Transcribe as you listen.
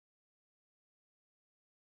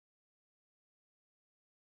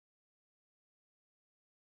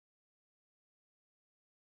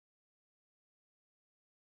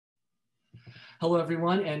Hello,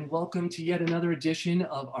 everyone, and welcome to yet another edition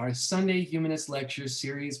of our Sunday Humanist Lecture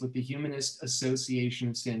series with the Humanist Association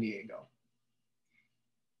of San Diego.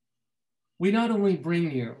 We not only bring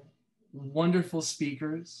you wonderful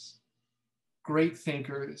speakers, great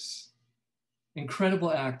thinkers, incredible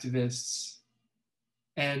activists,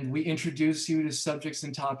 and we introduce you to subjects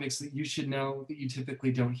and topics that you should know that you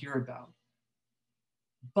typically don't hear about.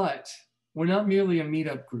 But we're not merely a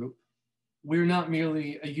meetup group. We're not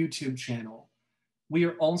merely a YouTube channel. We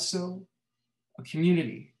are also a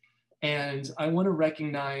community. And I want to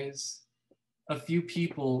recognize a few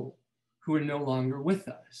people who are no longer with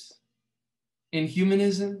us. In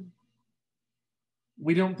humanism,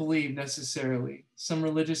 we don't believe necessarily. Some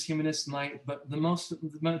religious humanists might, but the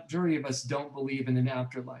majority of us don't believe in an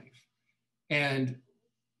afterlife. And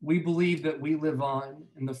we believe that we live on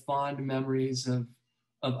in the fond memories of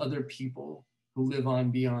other people who live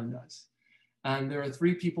on beyond us. And there are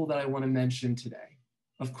three people that I want to mention today.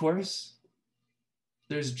 Of course,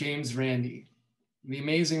 there's James Randi. The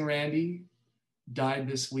amazing Randi died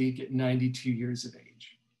this week at 92 years of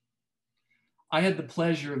age. I had the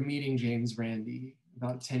pleasure of meeting James Randi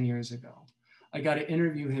about 10 years ago. I got to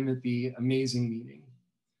interview him at the amazing meeting.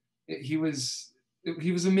 He was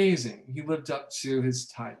amazing. He lived up to his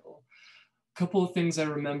title. A couple of things I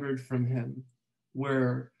remembered from him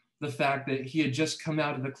were the fact that he had just come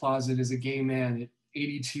out of the closet as a gay man at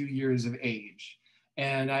 82 years of age.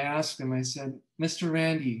 And I asked him, I said, Mr.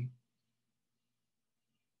 Randi,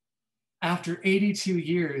 after 82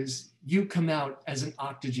 years, you come out as an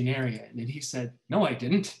octogenarian. And he said, no, I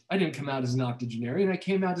didn't. I didn't come out as an octogenarian. I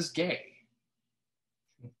came out as gay.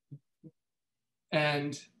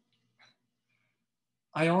 And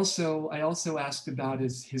I also asked about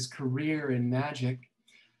his career in magic.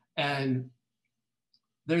 And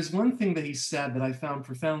there's one thing that he said that I found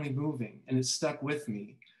profoundly moving, and it stuck with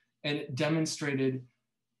me. And it demonstrated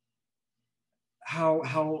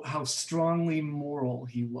how strongly moral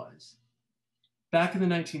he was. Back in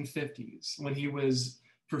the 1950s, when he was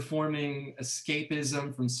performing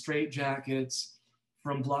escapism from straitjackets,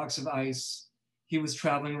 from blocks of ice, he was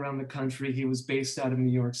traveling around the country. He was based out of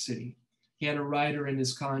New York City. He had a rider in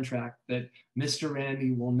his contract that Mr.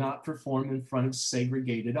 Randi will not perform in front of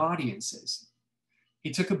segregated audiences.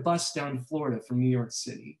 He took a bus down to Florida from New York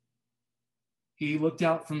City. He looked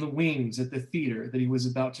out from the wings at the theater that he was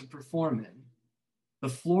about to perform in. The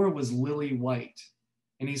floor was lily white,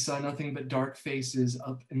 and he saw nothing but dark faces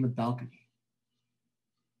up in the balcony.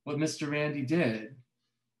 What Mr. Randi did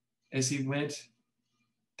is he went,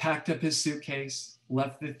 packed up his suitcase,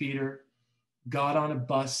 left the theater, got on a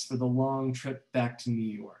bus for the long trip back to New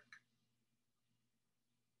York.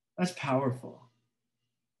 That's powerful.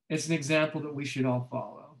 It's an example that we should all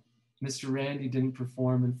follow. Mr. Randi didn't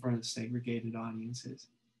perform in front of segregated audiences.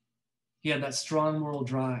 He had that strong moral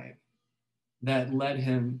drive that led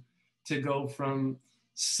him to go from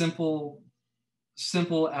simple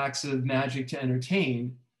acts of magic to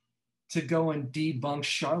entertain to go and debunk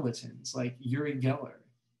charlatans like Uri Geller.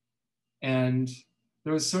 And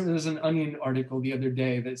there was an Onion article the other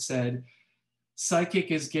day that said, psychic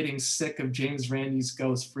is getting sick of James Randi's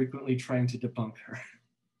ghost frequently trying to debunk her.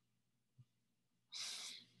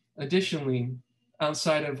 Additionally,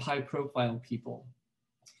 outside of high-profile people,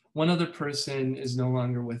 one other person is no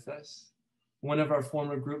longer with us. One of our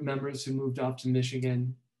former group members who moved off to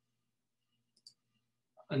Michigan.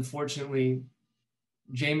 Unfortunately,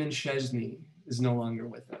 Jamin Chesney is no longer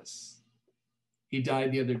with us. He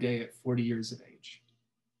died the other day at 40 years of age.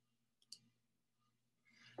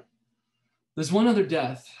 There's one other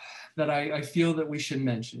death that I feel that we should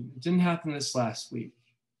mention. It didn't happen this last week.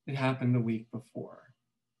 It happened the week before.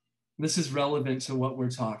 This is relevant to what we're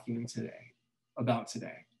talking about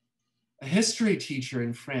today. A history teacher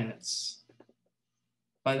in France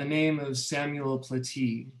by the name of Samuel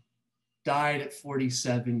Paty died at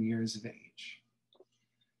 47 years of age.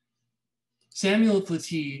 Samuel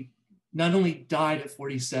Paty not only died at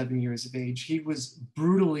 47 years of age, he was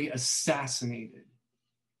brutally assassinated.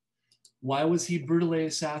 Why was he brutally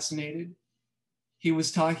assassinated? He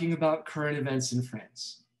was talking about current events in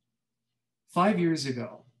France. 5 years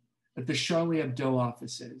ago, at the Charlie Hebdo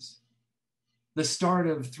offices, the start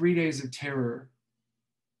of 3 days of terror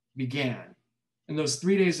began. In those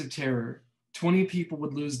 3 days of terror, 20 people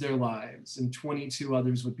would lose their lives and 22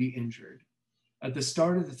 others would be injured. At the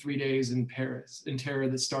start of the 3 days in terror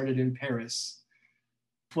that started in Paris,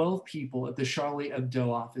 12 people at the Charlie Hebdo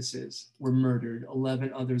offices were murdered,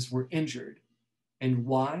 11 others were injured. And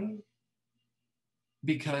why?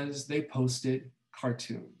 Because they posted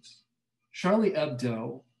cartoons. Charlie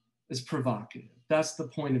Hebdo is provocative. That's the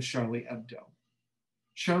point of Charlie Hebdo.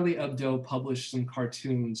 Charlie Hebdo published some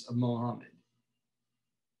cartoons of Mohammed,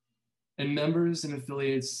 and members and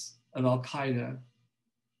affiliates of Al-Qaeda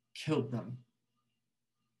killed them.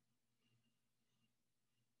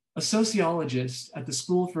 A sociologist at the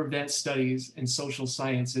School for Advanced Studies in Social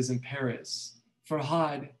Sciences in Paris,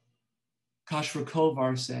 Farhad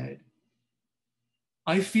Kashrakovar, said,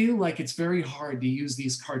 "I feel like it's very hard to use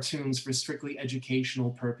these cartoons for strictly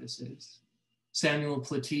educational purposes." Samuel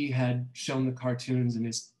Platy had shown the cartoons in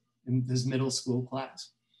his middle school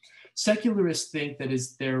class. Secularists think that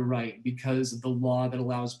is their right because of the law that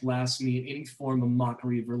allows blasphemy and any form of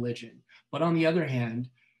mockery of religion. But on the other hand,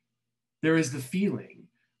 there is the feeling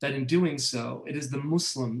that in doing so, it is the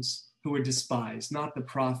Muslims who are despised, not the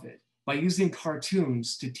Prophet. By using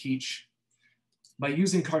cartoons to teach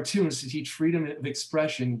freedom of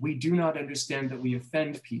expression, we do not understand that we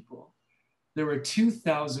offend people. There are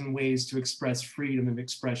 2,000 ways to express freedom of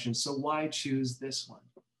expression, so why choose this one?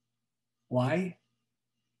 Why?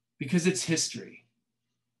 Because it's history.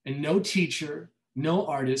 And no teacher, no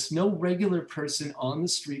artist, no regular person on the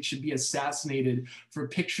street should be assassinated for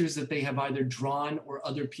pictures that they have either drawn or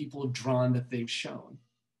other people have drawn that they've shown.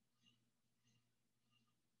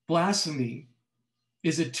 Blasphemy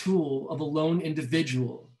is a tool of a lone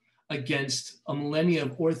individual against a millennia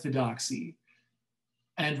of orthodoxy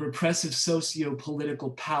and repressive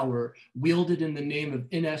socio-political power wielded in the name of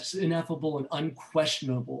ineffable and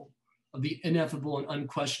unquestionable, of the ineffable and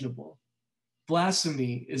unquestionable.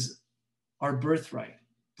 Blasphemy is our birthright.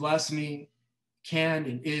 Blasphemy can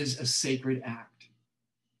and is a sacred act.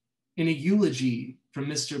 In a eulogy from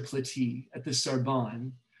Mr. Platy at the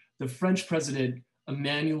Sorbonne, the French president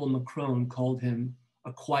Emmanuel Macron called him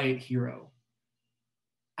a quiet hero.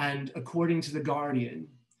 And according to The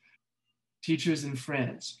Guardian, teachers in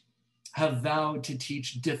France have vowed to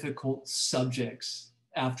teach difficult subjects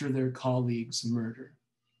after their colleagues' murder.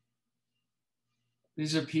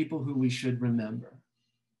 These are people who we should remember.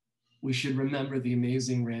 We should remember the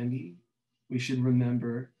amazing Randy. We should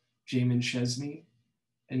remember Jamin Chesney.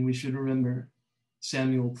 And we should remember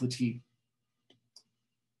Samuel Platy.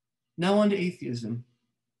 Now on to atheism.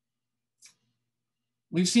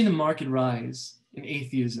 We've seen a marked rise in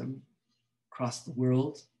atheism across the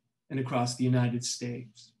world and across the United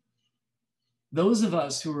States. Those of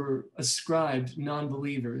us who were ascribed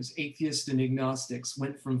non-believers, atheists and agnostics,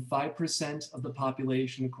 went from 5% of the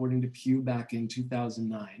population, according to Pew back in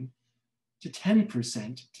 2009, to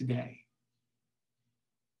 10% today.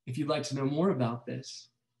 If you'd like to know more about this,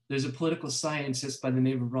 there's a political scientist by the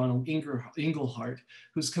name of Ronald Inglehart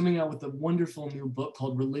who's coming out with a wonderful new book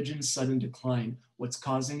called Religion's Sudden Decline, What's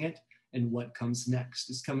Causing It and What Comes Next.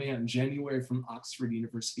 It's coming out in January from Oxford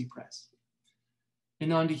University Press.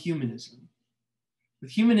 And on to humanism.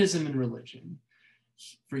 With humanism and religion,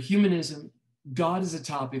 for humanism, God is a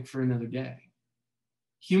topic for another day.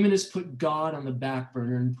 Humanists put God on the back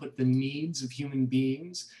burner and put the needs of human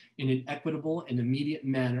beings in an equitable and immediate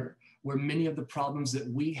manner where many of the problems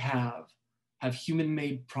that we have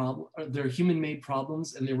human-made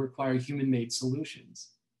problems and they require human-made solutions.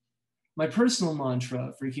 My personal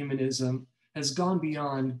mantra for humanism has gone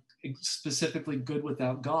beyond specifically good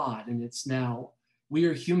without God, and it's now, we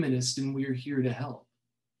are humanists and we are here to help.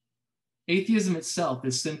 Atheism itself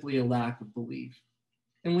is simply a lack of belief,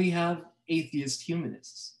 and we have atheist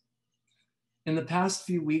humanists. In the past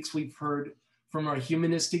few weeks, we've heard from our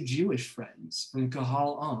humanistic Jewish friends from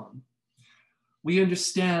Kahal Am. We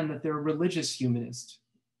understand that they're religious humanists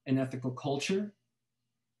and ethical culture.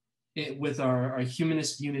 With our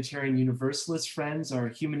humanist Unitarian Universalist friends, our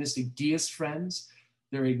humanistic deist friends,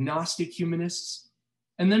 they're agnostic humanists.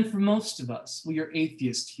 And then for most of us, we are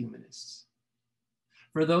atheist humanists.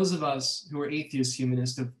 For those of us who are atheist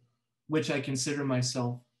humanists, of which I consider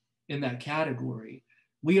myself in that category,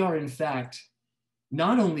 we are in fact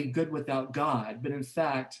not only good without God, but in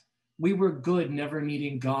fact, we were good never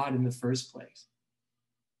needing God in the first place.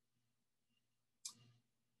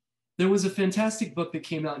 There was a fantastic book that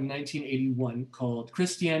came out in 1981 called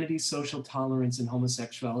Christianity, Social Tolerance, and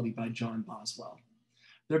Homosexuality by John Boswell.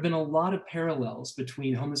 There have been a lot of parallels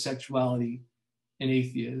between homosexuality and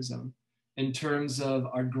atheism in terms of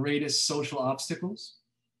our greatest social obstacles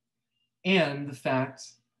and the fact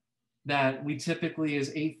that we typically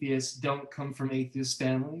as atheists don't come from atheist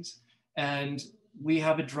families and we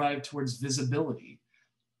have a drive towards visibility.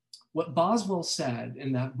 What Boswell said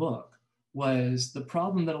in that book was the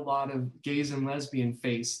problem that a lot of gays and lesbians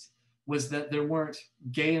faced was that there weren't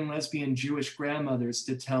gay and lesbian Jewish grandmothers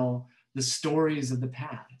to tell the stories of the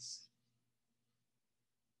past.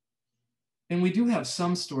 And we do have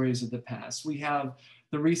some stories of the past. We have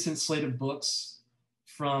the recent slate of books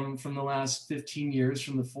from the last 15 years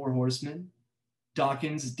from the Four Horsemen,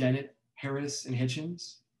 Dawkins, Dennett, Harris, and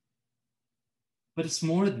Hitchens. But it's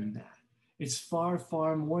more than that. It's far,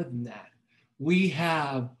 far more than that. We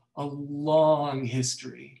have a long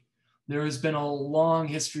history. There has been a long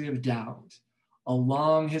history of doubt, a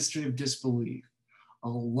long history of disbelief, a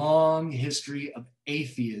long history of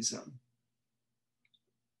atheism.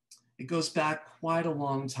 It goes back quite a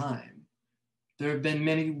long time. There have been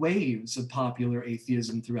many waves of popular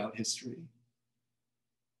atheism throughout history.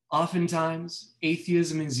 Oftentimes,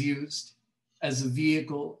 atheism is used as a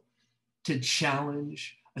vehicle to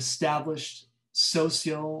challenge established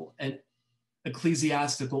social and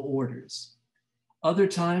ecclesiastical orders. Other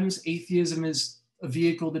times, atheism is a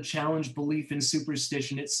vehicle to challenge belief in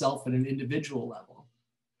superstition itself at an individual level.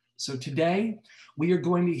 So today, we are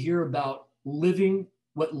going to hear about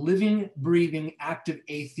what living, breathing, active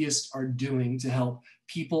atheists are doing to help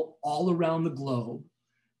people all around the globe.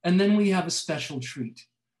 And then we have a special treat.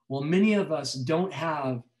 Well, many of us don't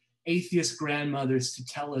have atheist grandmothers to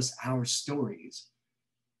tell us our stories.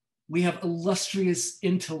 We have illustrious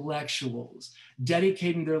intellectuals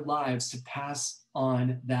dedicating their lives to pass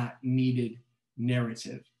on that needed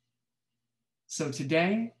narrative. So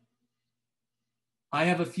today, I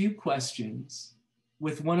have a few questions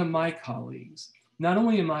with one of my colleagues. Not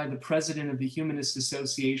only am I the president of the Humanist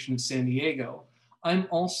Association of San Diego, I'm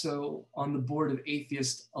also on the board of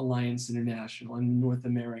Atheist Alliance International. I'm the North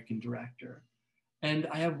American director. And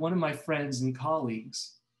I have one of my friends and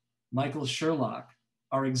colleagues, Michael Sherlock,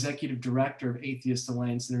 our executive director of Atheist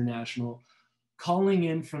Alliance International, calling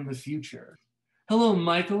in from the future. Hello,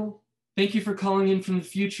 Michael. Thank you for calling in from the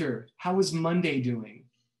future. How is Monday doing?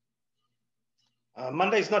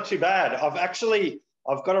 Monday's not too bad. I've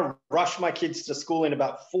got to rush my kids to school in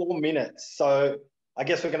about 4 minutes. So I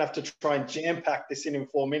guess we're going to have to try and jam pack this in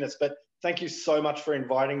 4 minutes. But thank you so much for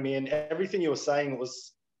inviting me. And everything you were saying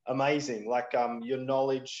was amazing. Like your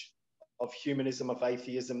knowledge of humanism, of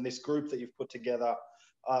atheism, this group that you've put together.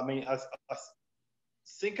 I mean, I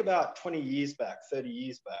think about 20 years back, 30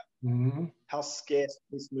 years back, how scarce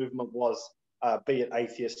this movement was, be it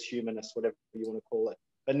atheist, humanist, whatever you want to call it.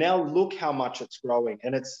 But now look how much it's growing.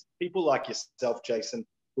 And it's people like yourself, Jason,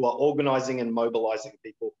 who are organizing and mobilizing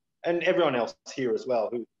people, and everyone else here as well,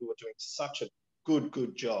 who are doing such a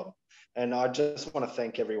good job. And I just want to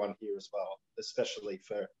thank everyone here as well, especially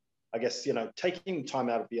for, I guess, taking time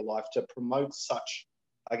out of your life to promote such,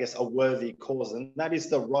 I guess, a worthy cause. And that is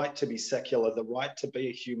the right to be secular, the right to be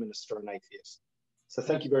a humanist or an atheist. So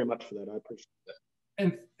thank you very much for that. I appreciate that.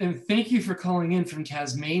 And thank you for calling in from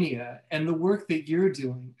Tasmania and the work that you're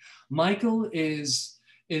doing. Michael is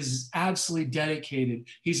absolutely dedicated.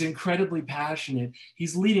 He's incredibly passionate.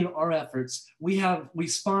 He's leading our efforts. We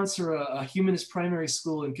sponsor a humanist primary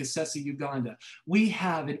school in Kisesa, Uganda. We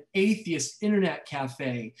have an atheist internet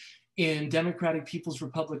cafe in Democratic People's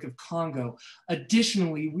Republic of Congo.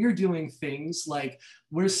 Additionally, we're doing things like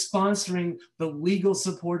we're sponsoring the legal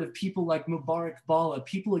support of people like Mubarak Bala,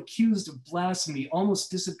 people accused of blasphemy, almost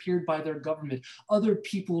disappeared by their government. Other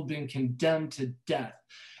people have been condemned to death.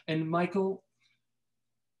 And Michael,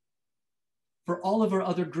 for all of our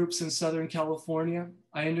other groups in Southern California,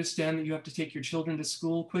 I understand that you have to take your children to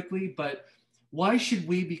school quickly, but why should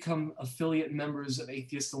we become affiliate members of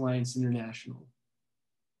Atheist Alliance International?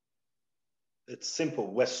 It's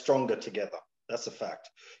simple. We're stronger together. That's a fact.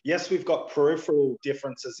 Yes, we've got peripheral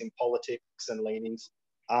differences in politics and leanings,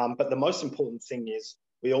 but the most important thing is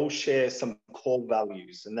we all share some core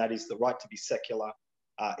values, and that is the right to be secular,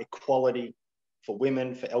 equality for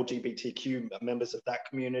women, for LGBTQ members of that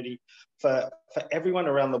community, for everyone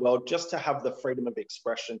around the world, just to have the freedom of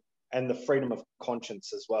expression and the freedom of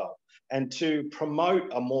conscience as well, and to promote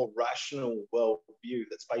a more rational worldview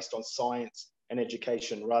that's based on science and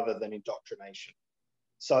education rather than indoctrination.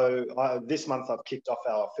 So this month I've kicked off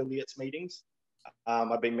our affiliates meetings.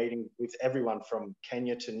 I've been meeting with everyone from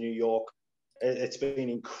Kenya to New York. It's been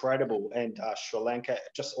incredible, and Sri Lanka,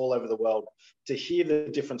 just all over the world, to hear the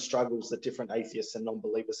different struggles that different atheists and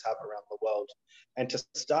non-believers have around the world, and to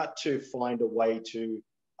start to find a way to,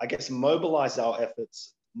 I guess, mobilize our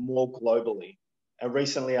efforts more globally. And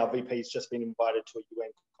recently our VP has just been invited to a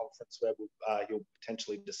UN conference where he'll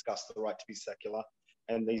potentially discuss the right to be secular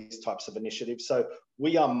and these types of initiatives. So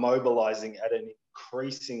we are mobilizing at an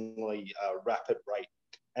increasingly rapid rate.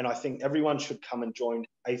 And I think everyone should come and join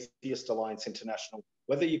Atheist Alliance International,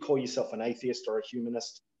 whether you call yourself an atheist or a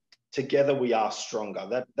humanist. Together we are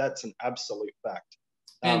stronger. That's an absolute fact.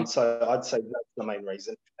 So I'd say that's the main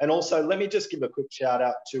reason. And also, let me just give a quick shout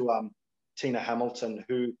out to Tina Hamilton,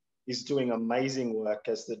 who is doing amazing work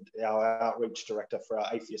as our outreach director for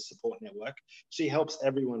our Atheist Support Network. She helps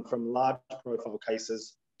everyone from large profile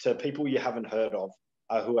cases to people you haven't heard of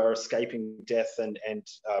who are escaping death and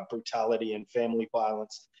brutality and family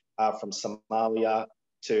violence from Somalia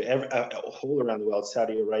to all around the world,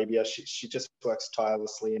 Saudi Arabia. She just works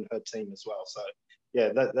tirelessly in her team as well. So yeah,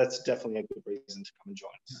 that's definitely a good reason to come and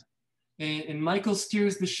join us. And Michael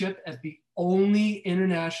steers the ship as the only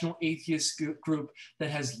international atheist group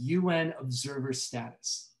that has UN observer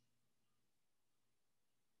status.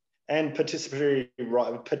 And participatory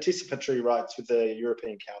rights with the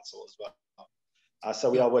European Council as well.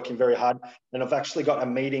 So we are working very hard. And I've actually got a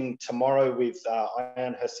meeting tomorrow with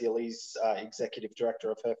Ian Hercules, Executive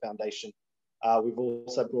Director of her foundation. We've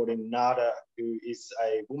also brought in Nada, who is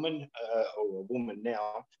a woman, or a woman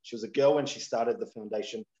now. She was a girl when she started the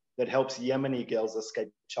foundation that helps Yemeni girls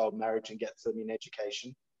escape child marriage and gets them in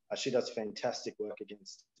education. She does fantastic work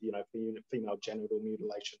against, female genital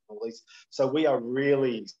mutilation and all these. So we are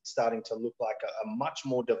really starting to look like a much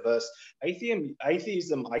more diverse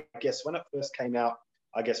atheism. I guess when it first came out,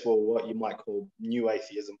 what you might call new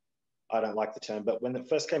atheism. I don't like the term, but when it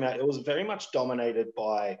first came out, it was very much dominated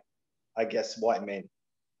by, white men.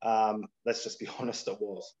 Let's just be honest, it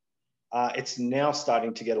was. It's now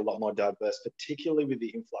starting to get a lot more diverse, particularly with the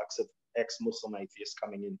influx of ex-Muslim atheists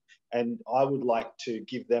coming in. And I would like to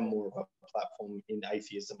give them more of a platform in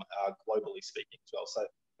atheism, globally speaking as well. So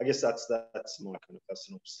I guess that's my kind of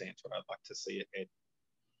personal stance where I'd like to see it head.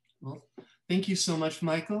 Well, thank you so much,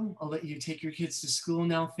 Michael. I'll let you take your kids to school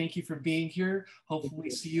now. Thank you for being here. Hopefully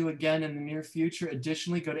see you again in the near future.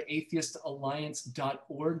 Additionally, go to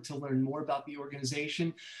atheistalliance.org to learn more about the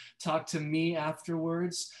organization. Talk to me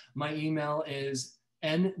afterwards. My email is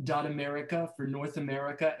n.america for North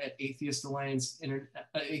America at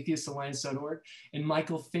atheistalliance.org. And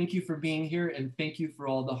Michael, thank you for being here, and thank you for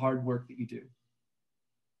all the hard work that you do.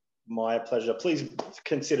 My pleasure. Please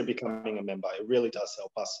consider becoming a member. It really does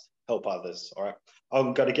help us help others. All right.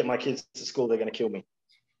 I've got to get my kids to school. They're going to kill me.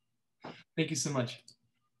 Thank you so much.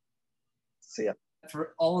 See ya.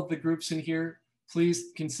 For all of the groups in here,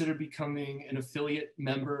 please consider becoming an affiliate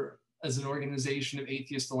member as an organization of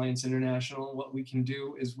Atheist Alliance International. What we can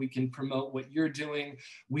do is we can promote what you're doing.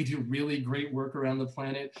 We do really great work around the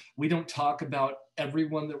planet. We don't talk about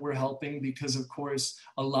everyone that we're helping because, of course,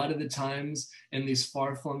 a lot of the times in these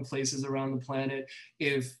far-flung places around the planet,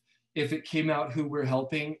 if it came out who we're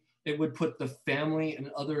helping, it would put the family and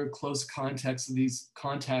other close contacts of these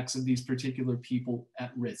particular people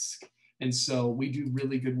at risk. And so we do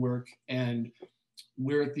really good work, and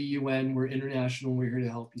we're at the UN, we're international, we're here to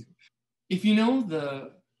help you. If you know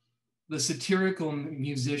the satirical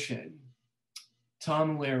musician,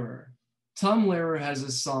 Tom Lehrer has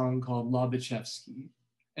a song called Lobachevsky,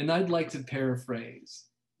 and I'd like to paraphrase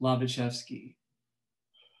Lobachevsky.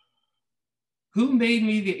 Who made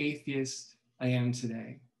me the atheist I am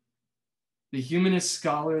today? The humanist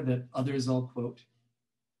scholar that others all quote.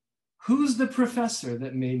 Who's the professor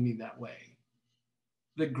that made me that way?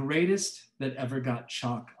 The greatest that ever got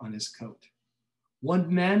chalk on his coat.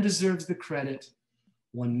 One man deserves the credit,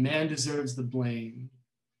 one man deserves the blame,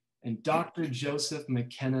 and Dr. Joseph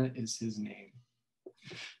McKenna is his name.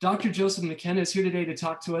 Dr. Joseph McKenna is here today to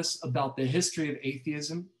talk to us about the history of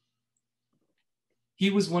atheism. He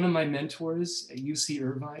was one of my mentors at UC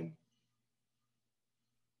Irvine.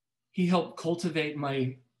 He helped cultivate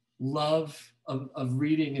my love of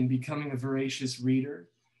reading and becoming a voracious reader.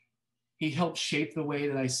 He helped shape the way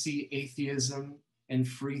that I see atheism and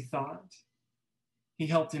free thought. He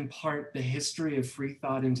helped impart the history of free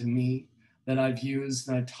thought into me that I've used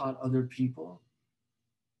and I've taught other people.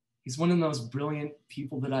 He's one of the most brilliant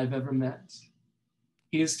people that I've ever met.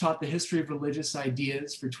 He has taught the history of religious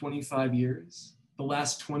ideas for 25 years, the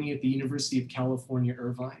last 20 at the University of California,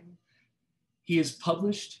 Irvine. He's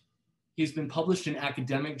been published in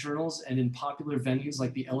academic journals and in popular venues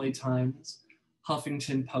like the LA Times,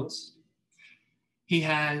 Huffington Post. He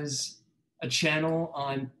has a channel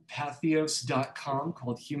on pathos.com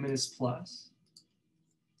called Humanist Plus.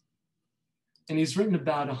 And he's written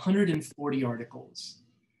about 140 articles.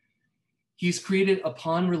 He's created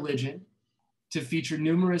Upon Religion to feature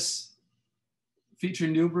numerous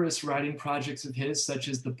writing projects of his, such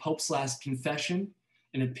as The Pope's Last Confession,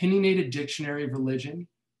 an opinionated dictionary of religion,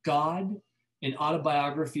 God, an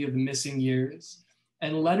autobiography of the missing years,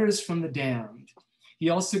 and Letters from the Damned. He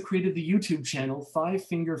also created the YouTube channel 5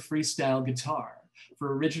 Finger Freestyle Guitar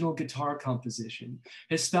for original guitar composition.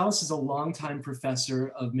 His spouse is a longtime professor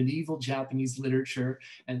of medieval Japanese literature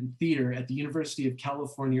and theater at the University of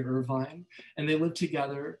California, Irvine, and they live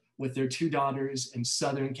together with their 2 daughters in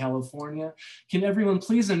Southern California. Can everyone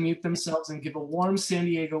please unmute themselves and give a warm San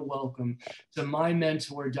Diego welcome to my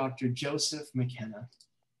mentor, Dr. Joseph McKenna.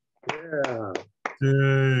 Yeah.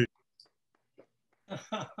 Yay.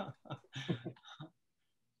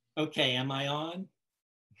 Okay, am I on?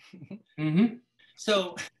 Mm-hmm.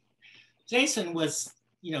 So Jason was,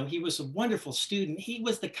 he was a wonderful student. He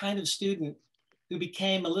was the kind of student who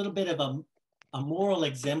became a little bit of a moral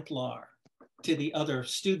exemplar to the other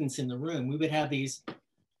students in the room. We would have these,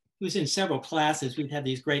 he was in several classes, we'd have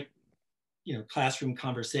these great, classroom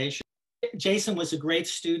conversations. Jason was a great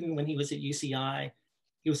student when he was at UCI.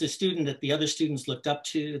 He was a student that the other students looked up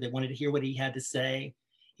to. They wanted to hear what he had to say.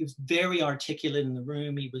 He was very articulate in the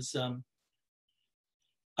room. He was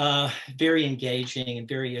very engaging and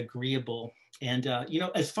very agreeable. And,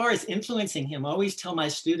 as far as influencing him, I always tell my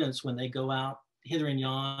students when they go out hither and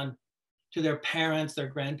yon to their parents, their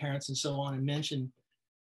grandparents, and so on, and mention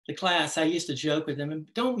the class, I used to joke with them,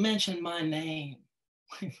 and don't mention my name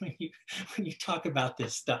when you talk about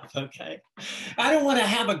this stuff, okay? I don't want to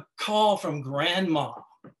have a call from grandma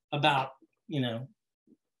about,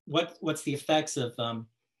 what's the effects of,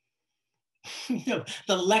 the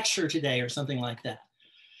lecture today or something like that.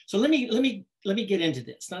 So let me get into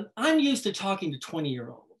this. Now, I'm used to talking to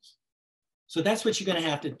 20-year-olds. So that's what you're going to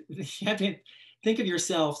have to think of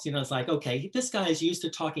yourselves, it's like, okay, this guy is used to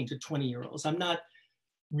talking to 20-year-olds. I'm not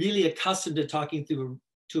really accustomed to talking to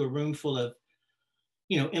a room full of,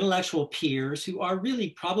 intellectual peers who are really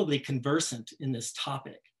probably conversant in this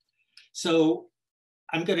topic. So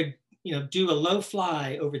I'm going to, do a low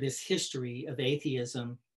fly over this history of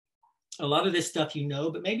atheism. A lot of this stuff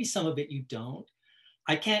but maybe some of it you don't.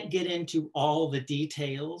 I can't get into all the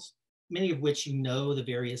details, many of which the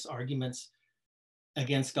various arguments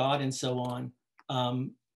against God and so on.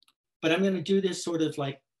 But I'm going to do this sort of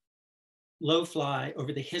like low fly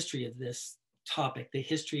over the history of this topic, the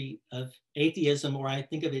history of atheism, or I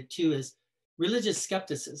think of it too as religious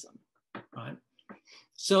skepticism, right?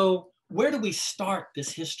 So where do we start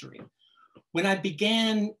this history? When I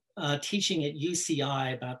began teaching at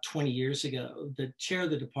UCI about 20 years ago, the chair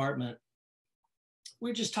of the department,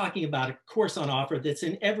 we're just talking about a course on offer that's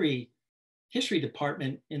in every history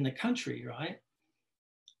department in the country, right?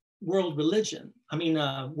 World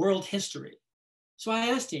history. So I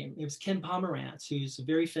asked him, it was Ken Pomerantz, who's a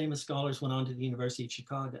very famous scholar, went on to the University of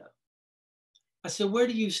Chicago. I said, where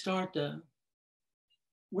do you start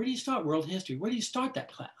world history? Where do you start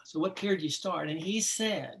that class? So what period do you start? And he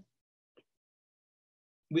said,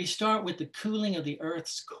 we start with the cooling of the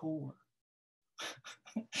Earth's core.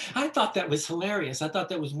 I thought that was hilarious. I thought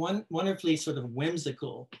that was wonderfully sort of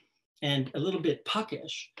whimsical and a little bit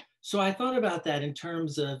puckish. So I thought about that in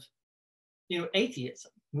terms of,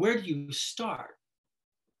 atheism. Where do you start?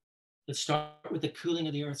 Let's start with the cooling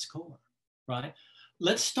of the Earth's core, right?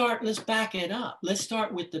 Let's back it up. Let's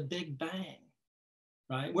start with the Big Bang,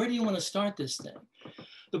 right? Where do you want to start this thing?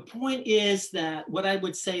 The point is that what I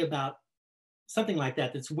would say about something like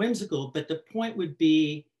that's whimsical, but the point would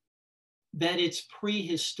be that it's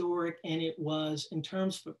prehistoric, and it was, in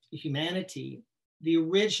terms of humanity, the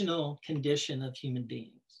original condition of human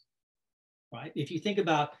beings, right? If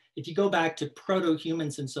you go back to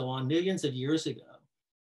proto-humans and so on, millions of years ago,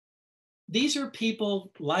 these are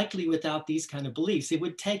people likely without these kind of beliefs. It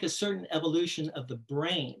would take a certain evolution of the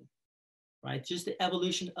brain, right? Just the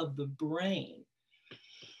evolution of the brain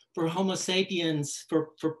for Homo sapiens,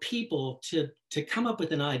 for people to come up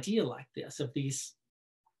with an idea like this, of these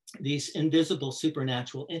invisible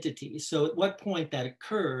supernatural entities. So at what point that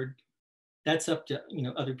occurred, that's up to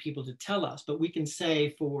other people to tell us. But we can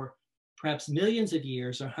say for perhaps millions of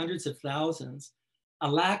years or hundreds of thousands,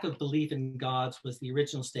 a lack of belief in gods was the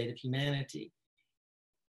original state of humanity.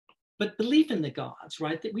 But belief in the gods,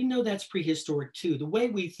 right? That we know that's prehistoric too. The way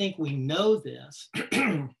we think we know this,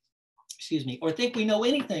 excuse me, or think we know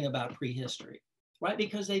anything about prehistory, right?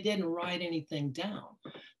 Because they didn't write anything down.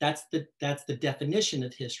 That's the definition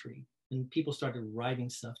of history. And people started writing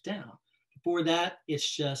stuff down. Before that,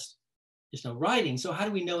 there's no writing. So how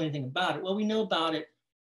do we know anything about it? Well, we know about it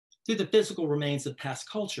through the physical remains of past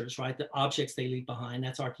cultures, right? The objects they leave behind,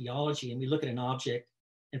 that's archaeology. And we look at an object,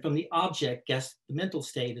 and from the object, guess the mental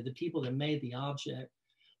state of the people that made the object.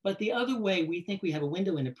 But the other way we think we have a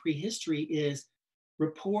window into prehistory is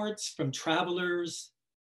reports from travelers,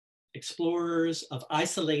 explorers of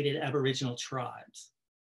isolated Aboriginal tribes.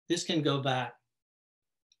 This can go back,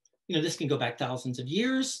 thousands of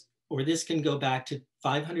years, or this can go back to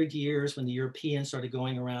 500 years when the Europeans started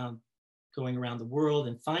going around the world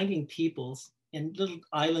and finding peoples in little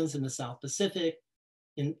islands in the South Pacific,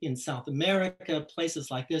 in South America, places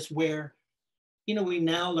like this, where you know, we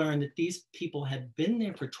now learn that these people had been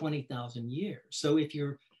there for 20,000 years. So if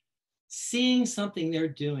you're seeing something they're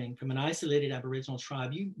doing from an isolated Aboriginal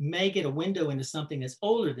tribe, you may get a window into something that's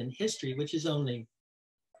older than history, which is only,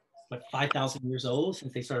 what, 5,000 years old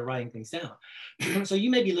since they started writing things down. So you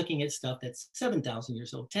may be looking at stuff that's 7,000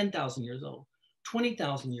 years old, 10,000 years old,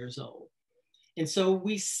 20,000 years old. And so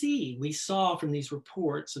we saw from these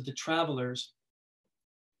reports of the travelers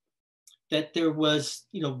that there was,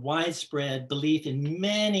 you know, widespread belief in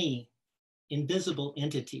many invisible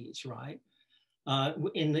entities, right?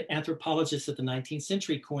 In the anthropologists of the 19th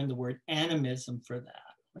century coined the word animism for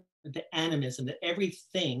that. The animism, that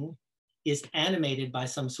everything is animated by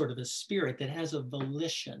some sort of a spirit that has a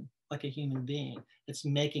volition, like a human being, that's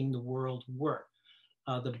making the world work.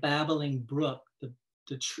 The babbling brook,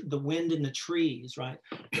 the wind in the trees, right?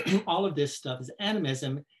 All of this stuff is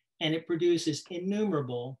animism, and it produces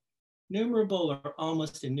innumerable or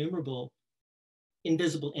almost innumerable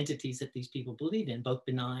invisible entities that these people believe in, both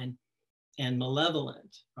benign and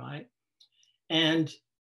malevolent, right? And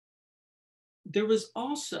there was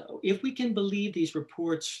also, if we can believe these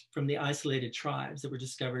reports from the isolated tribes that were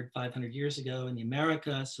discovered 500 years ago in the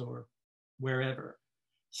Americas or wherever,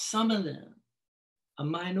 some of them, a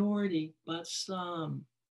minority, but some,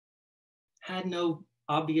 had no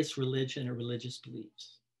obvious religion or religious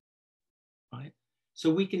beliefs, right? So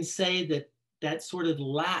we can say that that sort of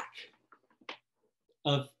lack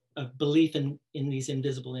of belief in these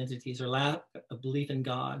invisible entities, or lack of belief in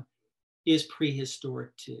God, is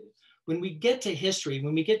prehistoric too. When we get to history,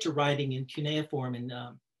 when we get to writing in cuneiform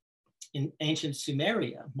in ancient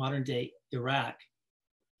Sumeria, modern day Iraq,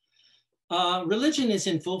 religion is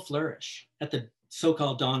in full flourish at the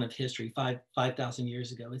so-called dawn of history, 5,000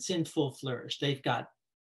 years ago. It's in full flourish. They've got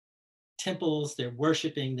temples, they're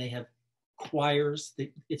worshiping, they have choirs.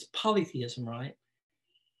 It's polytheism, right?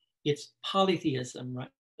 It's polytheism, right?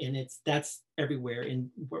 And that's everywhere in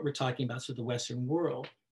what we're talking about, so the Western world.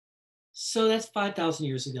 So that's 5,000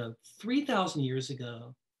 years ago. 3,000 years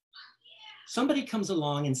ago, somebody comes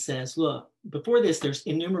along and says, look, before this, there's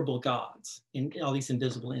innumerable gods in all these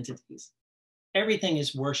invisible entities. Everything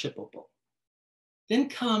is worshipable. Then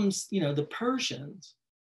comes, you know, the Persians,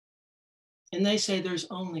 and they say there's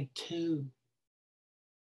only two.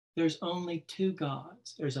 There's only two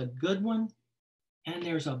gods. There's a good one and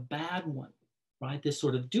there's a bad one, right? This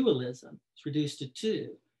sort of dualism is reduced to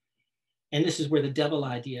two. And this is where the devil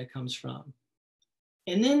idea comes from.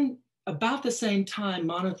 And then about the same time,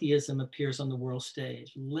 monotheism appears on the world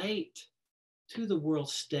stage, late to the world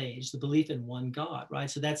stage, the belief in one God, right?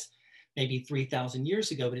 So that's maybe 3,000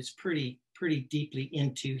 years ago, but it's pretty deeply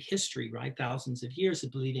into history, right? Thousands of years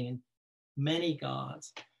of believing in many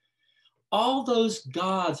gods. All those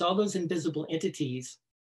gods, all those invisible entities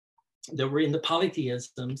that were in the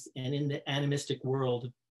polytheisms and in the animistic world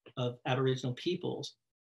of Aboriginal peoples,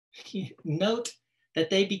 note that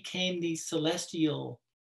they became these celestial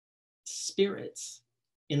spirits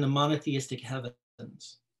in the monotheistic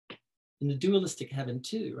heavens, in the dualistic heaven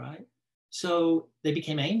too, right? So they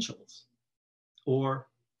became angels, or,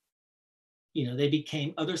 you know, they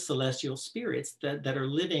became other celestial spirits that are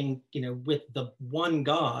living, you know, with the one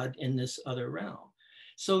God in this other realm.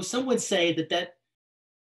 So some would say that that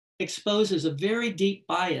exposes a very deep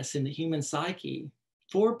bias in the human psyche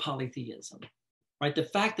for polytheism, right? The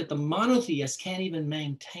fact that the monotheists can't even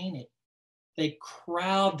maintain it. They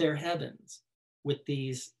crowd their heavens with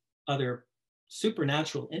these other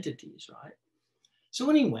supernatural entities, right? So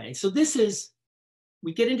anyway, so this is,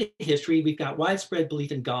 we get into history, we've got widespread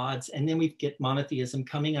belief in gods, and then we get monotheism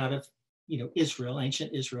coming out of, you know, Israel,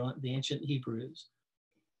 the ancient Hebrews.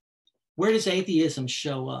 Where does atheism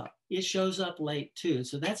show up? It shows up late too.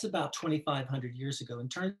 So that's about 2,500 years ago in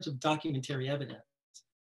terms of documentary evidence.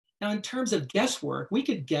 Now, in terms of guesswork, we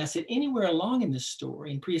could guess it anywhere along in this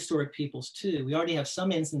story, in prehistoric peoples too. We already have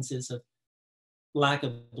some instances of lack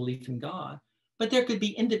of belief in God, but there could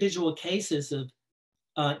be individual cases of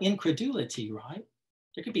incredulity, right?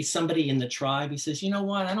 There could be somebody in the tribe who says, you know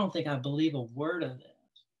what, I don't think I believe a word of this.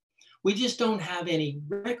 We just don't have any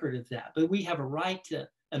record of that, but we have a right to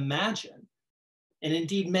imagine. And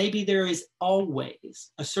indeed, maybe there is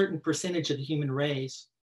always a certain percentage of the human race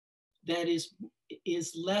that is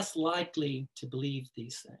less likely to believe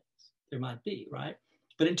these things. There might be, right?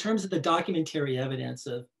 But in terms of the documentary evidence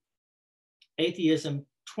of atheism,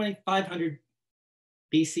 2,500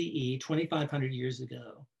 BCE, 2,500 years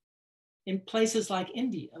ago, in places like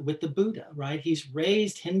India with the Buddha, right? He's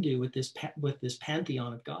raised Hindu with this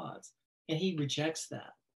pantheon of gods, and he rejects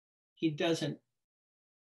that. He doesn't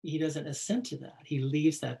assent to that. He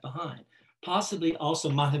leaves that behind. Possibly also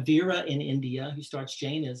Mahavira in India, who starts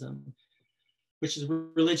Jainism, which is a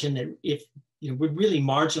religion that, if would really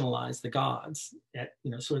marginalize the gods. That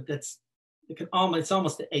sort of it's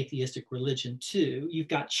almost an atheistic religion too. You've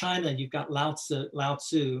got China, you've got Lao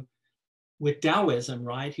Tzu with Taoism,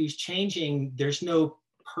 right? Who's changing. There's no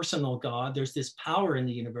personal God. There's this power in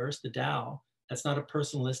the universe, the Tao. That's not a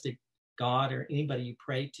personalistic God or anybody you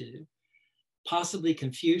pray to. Possibly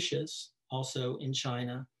Confucius, also in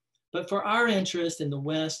China. But for our interest in the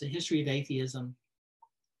West, the history of atheism,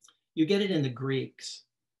 you get it in the Greeks,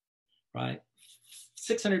 right?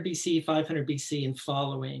 600 BC, 500 BC and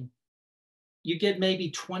following. You get maybe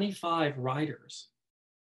 25 writers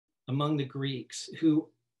among the Greeks who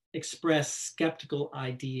express skeptical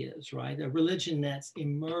ideas, right? A religion that's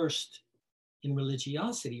immersed in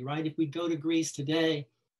religiosity, right? If we go to Greece today,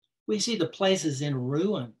 we see the places in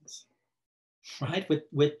ruins, right?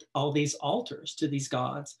 With all these altars to these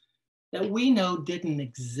gods that we know didn't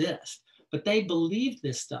exist, but they believed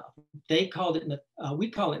this stuff. They called it, we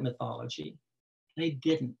call it mythology. They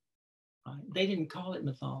didn't, right? They didn't call it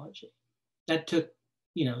mythology. That took,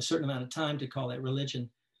 a certain amount of time to call that religion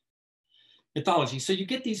mythology. So you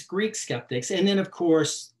get these Greek skeptics. And then of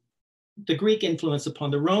course, the Greek influence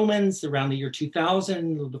upon the Romans around the year 2000, a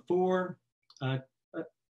little before,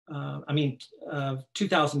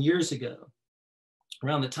 2,000 years ago,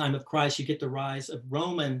 around the time of Christ, you get the rise of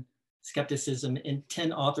Roman skepticism in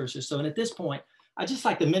 10 authors or so. And at this point, I just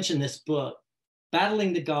like to mention this book,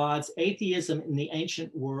 Battling the Gods, Atheism in the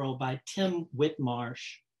Ancient World by Tim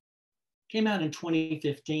Whitmarsh. Came out in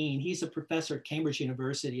 2015. He's a professor at Cambridge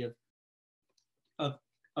University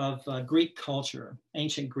of Greek culture,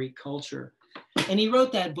 ancient Greek culture. And he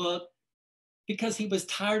wrote that book because he was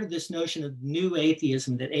tired of this notion of new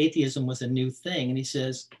atheism, that atheism was a new thing. And he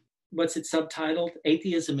says, what's it subtitled?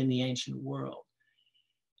 Atheism in the Ancient World.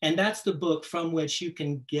 And that's the book from which you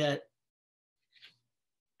can get,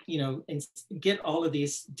 and get all of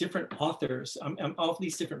these different authors, all of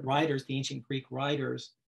these different writers, the ancient Greek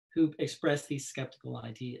writers who express these skeptical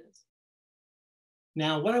ideas.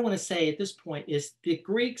 Now, what I want to say at this point is the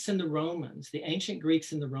Greeks and the Romans, the ancient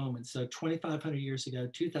Greeks and the Romans, so 2,500 years ago,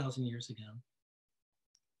 2,000 years ago,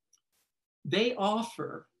 they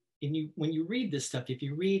offer, and when you read this stuff, if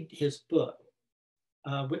you read his book,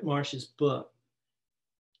 Whitmarsh's book,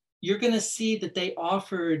 you're going to see that they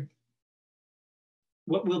offered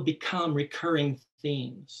what will become recurring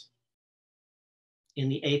themes in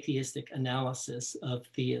the atheistic analysis of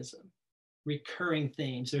theism. Recurring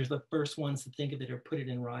themes. There's the first ones to think of it or put it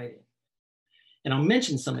in writing. And I'll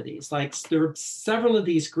mention some of these. Like there are several of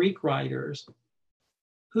these Greek writers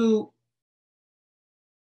who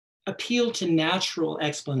appeal to natural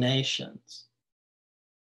explanations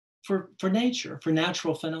for nature, for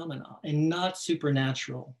natural phenomena, and not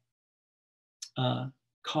supernatural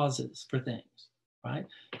causes for things, right?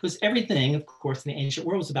 Because everything, of course, in the ancient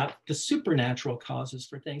world was about the supernatural causes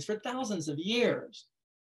for things for thousands of years.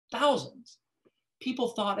 Thousands. People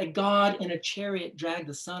thought a god in a chariot dragged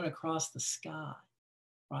the sun across the sky,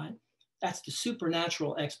 right? That's the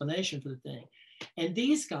supernatural explanation for the thing. And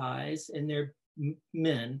these guys and their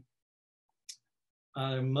men,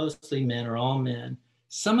 mostly men or all men,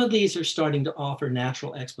 some of these are starting to offer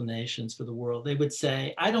natural explanations for the world. They would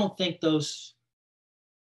say, I don't think those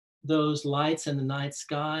lights in the night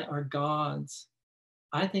sky are gods.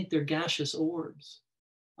 I think they're gaseous orbs,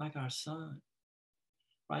 like our sun.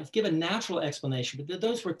 Right? Give a natural explanation, but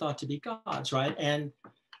those were thought to be gods, right? And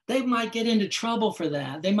they might get into trouble for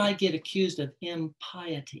that. They might get accused of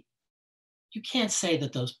impiety. You can't say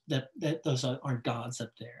that those aren't gods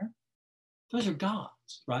up there. Those are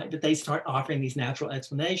gods, right? But they start offering these natural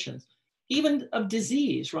explanations, even of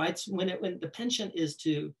disease, right? When the penchant is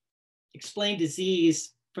to explain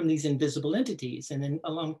disease from these invisible entities, and then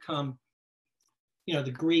along come, the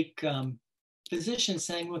Greek physicians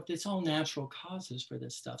saying, look, it's all natural causes for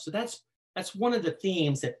this stuff. So that's one of the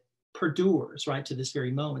themes that perdures, right, to this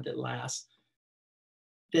very moment that lasts,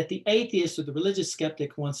 that the atheist or the religious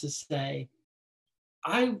skeptic wants to say,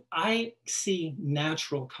 I see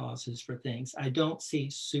natural causes for things. I don't see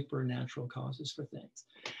supernatural causes for things.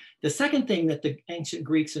 The second thing that the ancient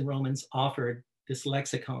Greeks and Romans offered, this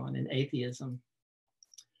lexicon in atheism,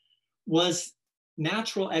 was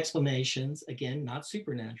natural explanations, again, not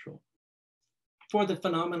supernatural, for the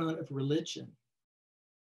phenomenon of religion,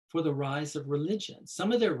 for the rise of religion.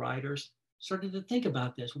 Some of their writers started to think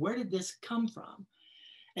about this. Where did this come from?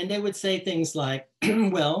 And they would say things like,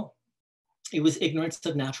 well, it was ignorance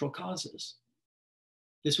of natural causes.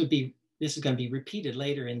 This is going to be repeated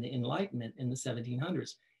later in the Enlightenment in the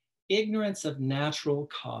 1700s. Ignorance of natural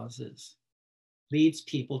causes leads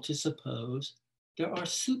people to suppose there are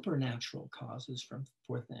supernatural causes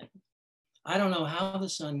for things. I don't know how the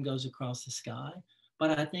sun goes across the sky,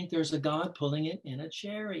 but I think there's a God pulling it in a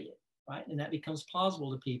chariot, right? And that becomes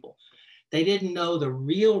plausible to people. They didn't know the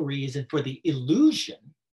real reason for the illusion,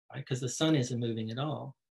 right? Because the sun isn't moving at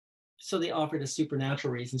all. So they offered a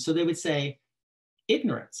supernatural reason. So they would say,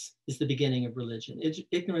 ignorance is the beginning of religion,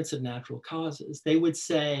 ignorance of natural causes. They would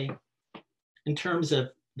say, in terms of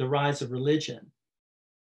the rise of religion,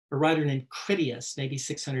 a writer named Critias, maybe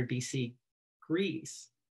 600 BC Greece,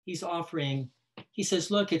 he's offering, he says,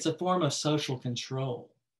 look, it's a form of social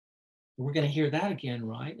control. We're going to hear that again,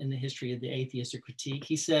 right, in the history of the atheist or critique.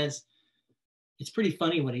 He says, it's pretty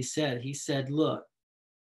funny what he said. He said, look,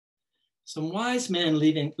 some wise men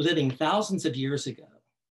living thousands of years ago.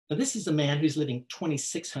 Now, this is a man who's living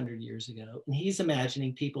 2,600 years ago, and he's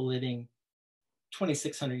imagining people living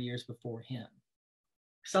 2,600 years before him,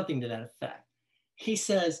 something to that effect. He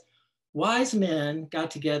says, wise men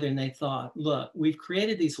got together and they thought, look, we've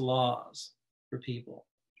created these laws for people,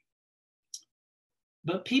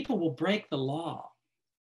 but people will break the law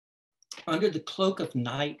under the cloak of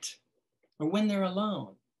night or when they're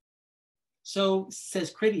alone. So, says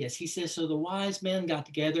Critias, he says, so the wise men got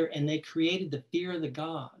together and they created the fear of the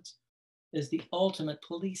gods as the ultimate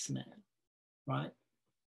policeman, right?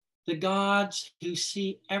 The gods who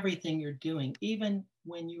see everything you're doing, even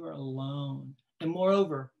when you are alone. And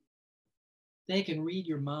moreover, they can read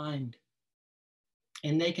your mind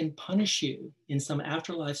and they can punish you in some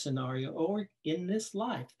afterlife scenario or in this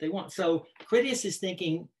life they want. So Critias is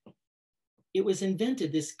thinking it was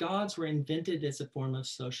invented, these gods were invented as a form of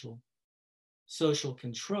social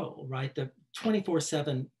control, right? The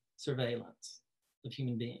 24/7 surveillance of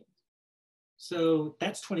human beings. So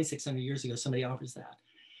that's 2,600 years ago, somebody offers that.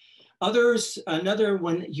 Others, another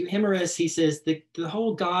one, Euhemerus, he says the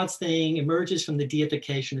whole gods thing emerges from the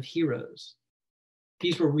deification of heroes.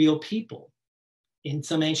 These were real people in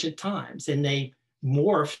some ancient times, and they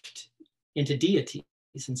morphed into deities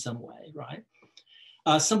in some way, right?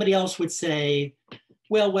 Somebody else would say,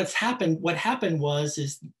 well, what happened was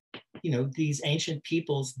these ancient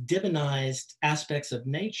peoples divinized aspects of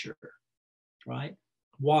nature, right?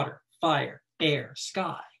 Water, fire, air,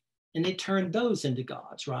 sky, and they turned those into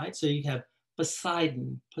gods, right? So you have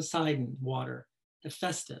Poseidon, water,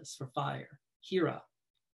 Hephaestus for fire, Hera,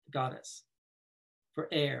 the goddess, for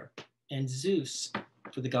air, and Zeus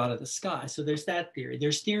for the god of the sky. So there's that theory.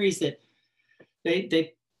 There's theories that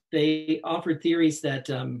they offered theories that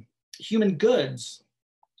human goods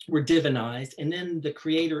were divinized, and then the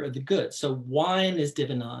creator of the goods. So wine is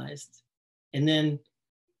divinized, and then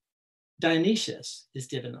Dionysius is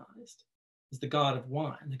divinized as the god of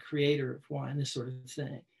wine, the creator of wine, this sort of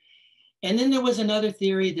thing. And then there was another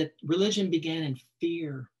theory that religion began in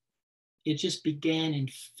fear. It just began in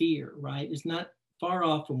fear, right? It's not far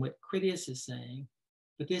off from what Critias is saying,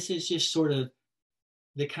 but this is just sort of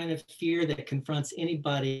the kind of fear that confronts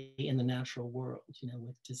anybody in the natural world,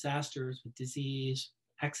 with disasters, with disease,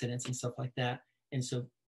 accidents and stuff like that. And so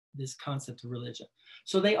this concept of religion.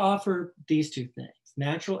 So they offer these two things: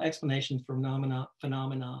 natural explanations for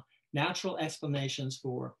phenomena, natural explanations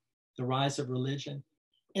for the rise of religion.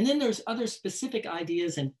 And then there's other specific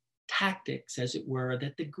ideas and tactics, as it were,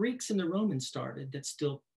 that the Greeks and the Romans started that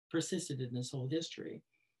still persisted in this whole history,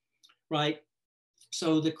 right?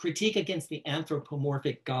 So the critique against the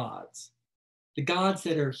anthropomorphic gods, the gods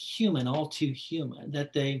that are human, all too human,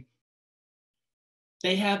 that they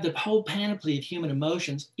have the whole panoply of human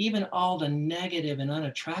emotions, even all the negative and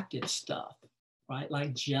unattractive stuff, right?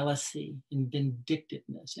 Like jealousy and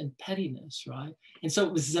vindictiveness and pettiness, right? And so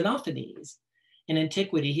it was Xenophanes in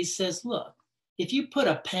antiquity. He says, look, if you put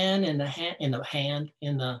a pen in the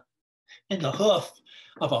hoof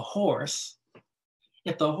of a horse,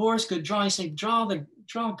 if the horse could draw, you say, draw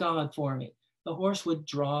God for me, the horse would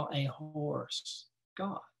draw a horse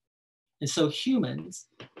God. And so humans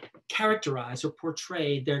characterize or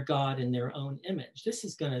portray their God in their own image. This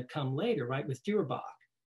is going to come later, right, with Feuerbach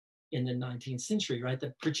in the 19th century, right,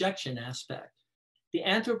 the projection aspect. The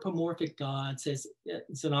anthropomorphic God, says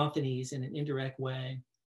Xenophanes in an indirect way,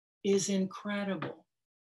 is incredible,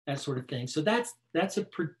 that sort of thing. So that's a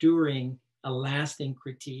perduring, a lasting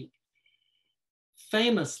critique.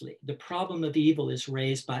 Famously, the problem of evil is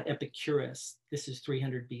raised by Epicurus. This is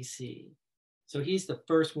 300 BC. So he's the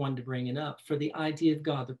first one to bring it up for the idea of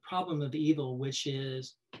God, the problem of evil, which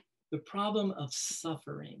is the problem of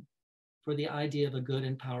suffering, for the idea of a good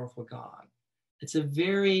and powerful God. It's a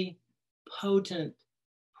very potent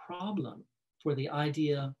problem for the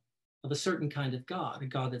idea of a certain kind of God, a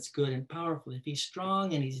God that's good and powerful. If he's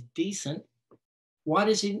strong and he's decent, why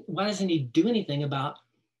doesn't he do anything about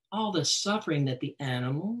all the suffering that the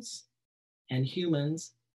animals and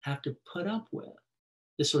humans have to put up with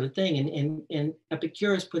this sort of thing. And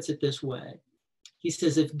Epicurus puts it this way. He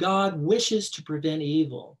says, if God wishes to prevent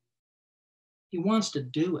evil, he wants to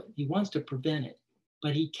do it. He wants to prevent it,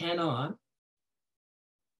 but he cannot.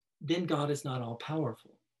 Then God is not all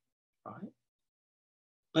powerful, right?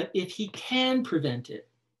 But if he can prevent it,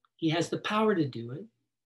 he has the power to do it,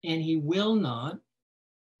 and he will not,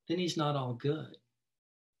 then he's not all good,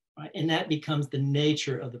 right? And that becomes the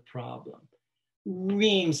nature of the problem.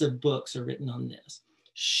 Reams of books are written on this,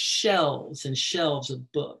 shelves and shelves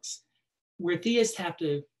of books, where theists have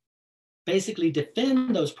to basically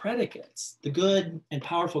defend those predicates, the good and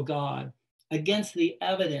powerful God, against the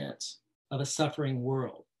evidence of a suffering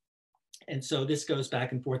world. And so this goes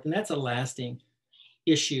back and forth, and that's a lasting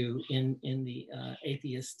issue in the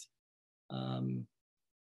atheist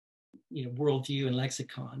worldview and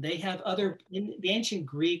lexicon. They have the ancient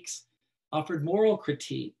Greeks offered moral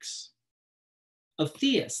critiques of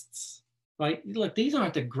theists, right? Look, these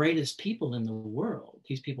aren't the greatest people in the world.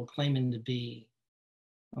 These people claiming to be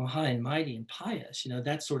high and mighty and pious,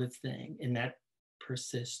 that sort of thing. And that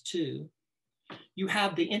persists too. You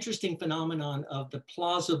have the interesting phenomenon of the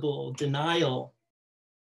plausible denial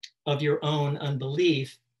of your own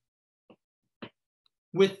unbelief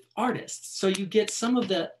with artists. So you get some of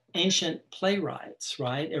the ancient playwrights,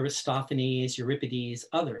 right? Aristophanes, Euripides,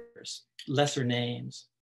 others, lesser names,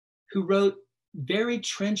 who wrote very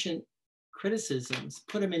trenchant criticisms,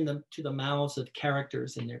 put them to the mouths of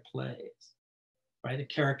characters in their plays, right? A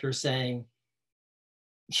character saying,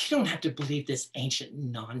 you don't have to believe this ancient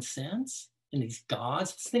nonsense and these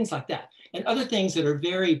gods, things like that. And other things that are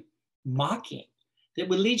very mocking that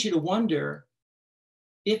would lead you to wonder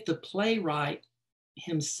if the playwright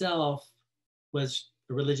himself was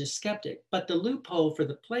a religious skeptic. But the loophole for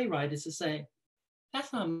the playwright is to say,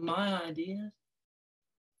 that's not my ideas.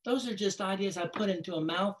 Those are just ideas I put into the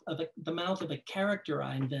mouth of a character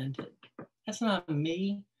I invented. That's not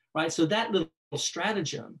me, right? So that little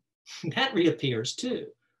stratagem, that reappears too,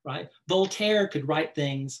 right? Voltaire could write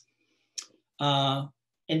things and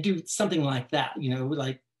do something like that,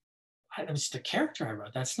 like, it was just a character I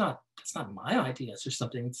wrote. That's not my ideas, or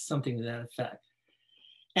something to that effect.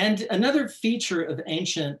 And another feature of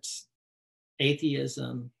ancient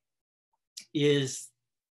atheism is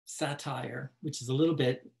satire, which is a little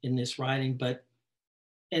bit in this writing, but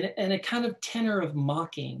and a kind of tenor of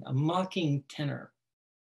mocking, a mocking tenor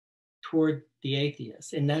toward the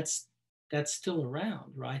atheists, and that's still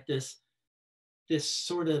around, right? This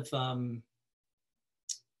sort of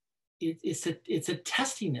it's a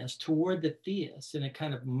testiness toward the theists in a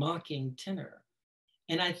kind of mocking tenor.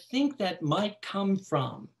 And I think that might come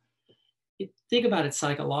from, think about it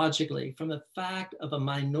psychologically, from the fact of a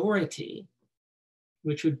minority,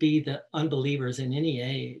 which would be the unbelievers in any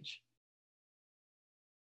age,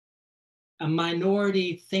 a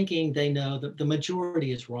minority thinking they know that the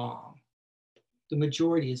majority is wrong. The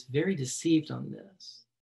majority is very deceived on this.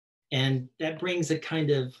 And that brings a kind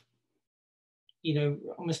of,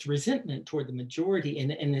 almost resentment toward the majority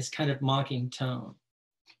in this kind of mocking tone.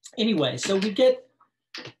 Anyway, so we get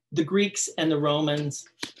the Greeks and the Romans,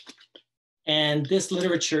 and this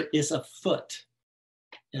literature is afoot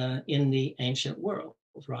in the ancient world,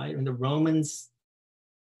 right? And the Romans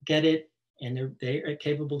get it, and they are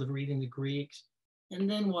capable of reading the Greeks. And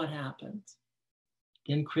then what happens?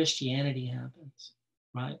 Then Christianity happens,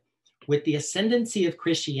 right? With the ascendancy of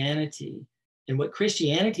Christianity, and what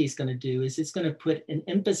Christianity is going to do is it's going to put an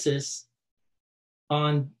emphasis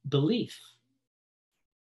on belief,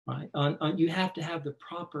 right? On you have to have the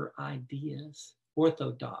proper ideas,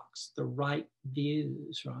 orthodox, the right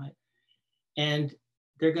views, right? And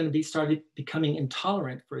they're going to be started becoming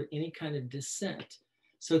intolerant for any kind of dissent.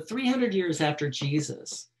 So 300 years after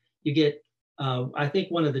Jesus, you get, I think,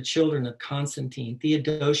 one of the children of Constantine,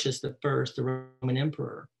 Theodosius I, the Roman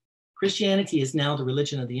emperor. Christianity is now the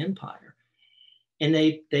religion of the empire. And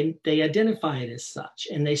they identify it as such,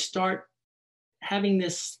 and they start having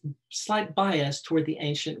this slight bias toward the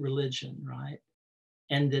ancient religion, right?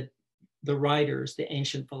 And the writers, the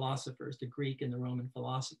ancient philosophers, the Greek and the Roman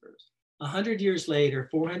philosophers. 100 years later,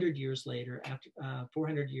 400 years later, after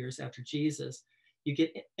 400 years after Jesus, you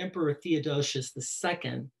get Emperor Theodosius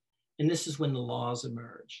II, and this is when the laws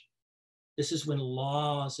emerge. This is when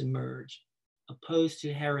laws emerge, opposed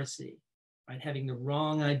to heresy, right? Having the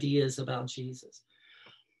wrong ideas about Jesus,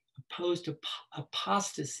 opposed to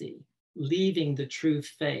apostasy, leaving the true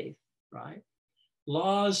faith, right?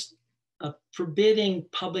 Laws forbidding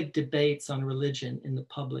public debates on religion in the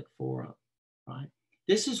public forum, right?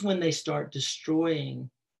 This is when they start destroying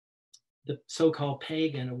the so-called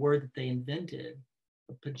pagan, a word that they invented,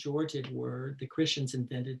 a pejorative word the Christians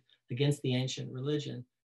invented against the ancient religion.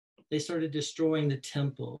 They started destroying the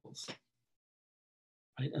temples,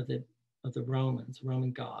 right, of the Romans,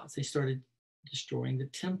 Roman gods. They started destroying the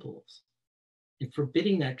temples and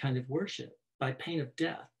forbidding that kind of worship by pain of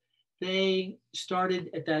death. They started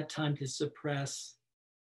at that time to suppress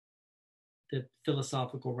the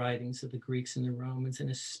philosophical writings of the Greeks and the Romans, and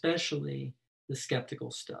especially the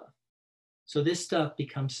skeptical stuff. So this stuff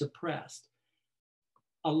becomes suppressed.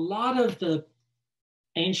 A lot of the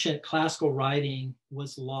ancient classical writing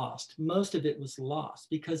was lost. Most of it was lost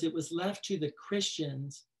because it was left to the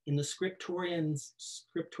Christians in the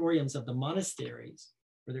scriptoriums of the monasteries,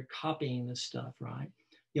 where they're copying this stuff, right?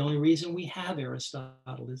 The only reason we have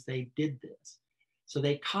Aristotle is they did this. So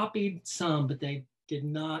they copied some, but they did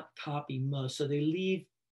not copy most. So they leave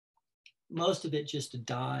most of it just to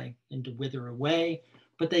die and to wither away,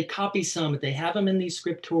 but they copy some, but they have them in these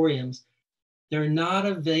scriptoriums. They're not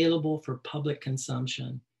available for public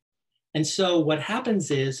consumption. And so what happens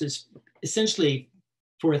is essentially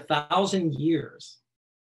for 1,000 years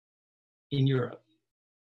in Europe,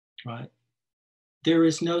 right, there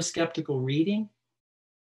is no skeptical reading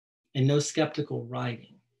and no skeptical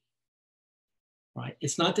writing, right?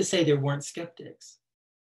 It's not to say there weren't skeptics.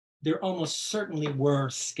 There almost certainly were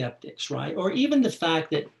skeptics, right? Or even the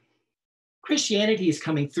fact that Christianity is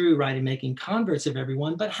coming through, right, and making converts of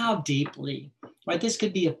everyone, but how deeply, right? This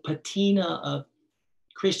could be a patina of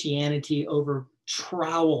Christianity over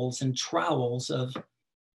trowels and trowels of,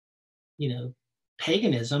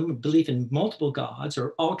 paganism, belief in multiple gods,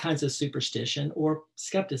 or all kinds of superstition or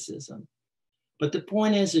skepticism. But the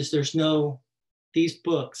point is these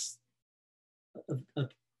books of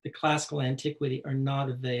the classical antiquity are not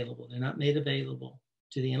available. They're not made available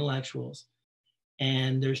to the intellectuals.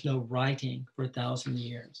 And there's no writing for 1,000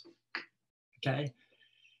 years, okay?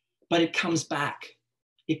 But it comes back.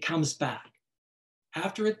 It comes back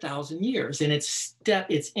after 1,000 years, and it's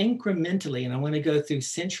incrementally, and I want to go through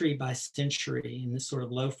century by century in this sort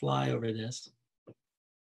of low fly over this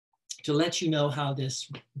to let you know how this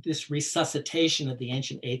resuscitation of the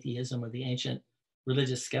ancient atheism or the ancient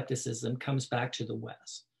religious skepticism comes back to the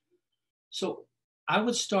West. So I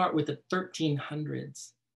would start with the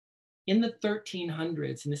 1300s. In the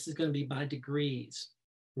 1300s, and this is going to be by degrees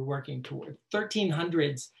we're working toward,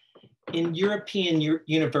 1300s in European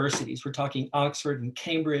universities, we're talking Oxford and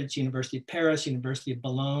Cambridge, University of Paris, University of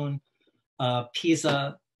Bologna,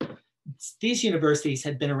 Pisa. These universities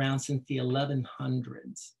had been around since the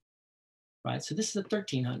 1100s, right? So this is the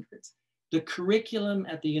 1300s. The curriculum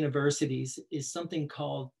at the universities is something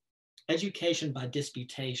called education by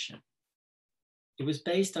disputation. It was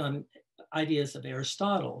based on ideas of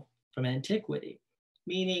Aristotle from antiquity,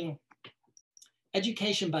 meaning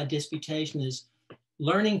education by disputation is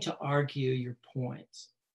learning to argue your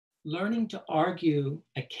points, learning to argue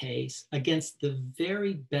a case against the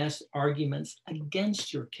very best arguments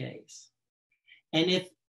against your case. And if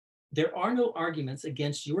there are no arguments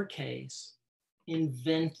against your case,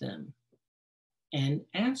 invent them and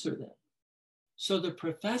answer them. So the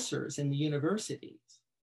professors in the universities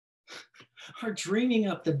are dreaming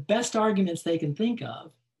up the best arguments they can think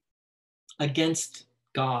of against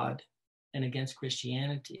God and against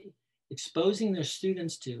Christianity, exposing their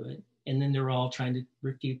students to it, and then they're all trying to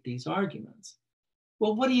refute these arguments.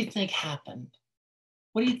 Well, what do you think happened?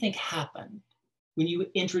 What do you think happened when you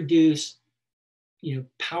introduce,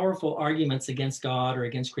 powerful arguments against God or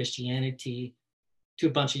against Christianity to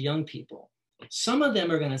a bunch of young people? Some of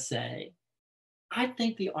them are going to say, I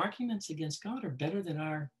think the arguments against God are better than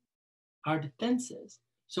our defenses.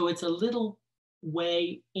 So it's a little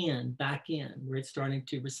way back in, where it's starting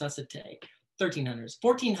to resuscitate. 1300s,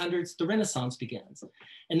 1400s, the Renaissance begins.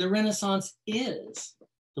 And the Renaissance the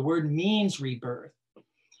word means rebirth,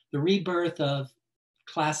 the rebirth of the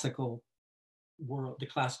classical world,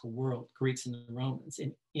 Greeks and the Romans,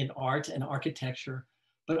 in art and architecture,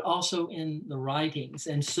 but also in the writings.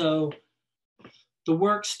 And so the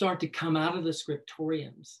works start to come out of the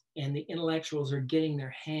scriptoriums, and the intellectuals are getting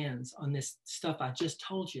their hands on this stuff I just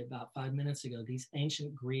told you about 5 minutes ago, these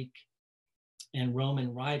ancient Greek and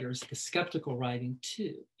Roman writers, the skeptical writing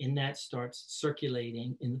too, and that starts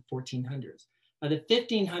circulating in the 1400s. By the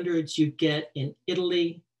 1500s, you get in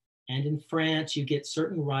Italy and in France, you get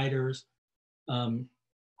certain writers,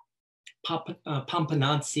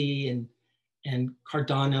 Pomponazzi and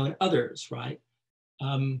Cardano and others, right?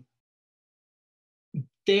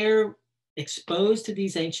 They're exposed to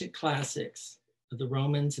these ancient classics of the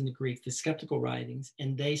Romans and the Greeks, the skeptical writings,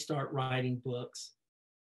 and they start writing books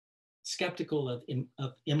skeptical of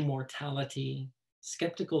immortality,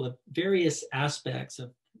 skeptical of various aspects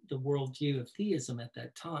of the worldview of theism at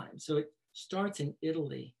that time. So it starts in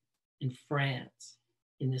Italy, in France,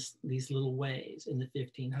 in these little ways in the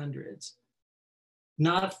 1500s.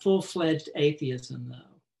 Not full-fledged atheism,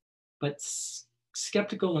 though, but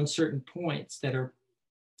skeptical on certain points that are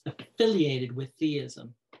affiliated with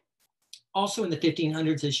theism. Also in the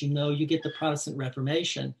 1500s, as you know, you get the Protestant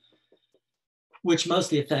Reformation, which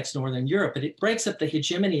mostly affects Northern Europe, but it breaks up the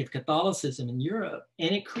hegemony of Catholicism in Europe,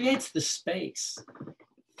 and it creates the space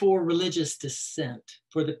for religious dissent,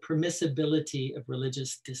 for the permissibility of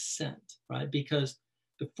religious dissent, right? Because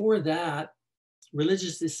before that,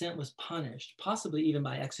 religious dissent was punished, possibly even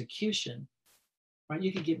by execution, right?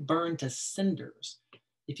 You could get burned to cinders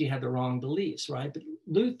if you had the wrong beliefs, right? But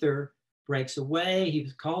Luther breaks away. He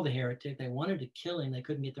was called a heretic. They wanted to kill him. They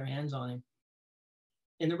couldn't get their hands on him.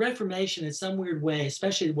 And the Reformation, in some weird way,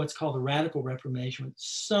 especially what's called the Radical Reformation, with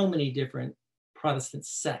so many different Protestant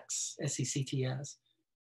sects, S-E-C-T-S,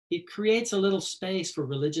 it creates a little space for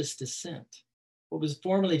religious dissent. What was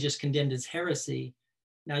formerly just condemned as heresy,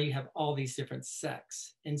 now you have all these different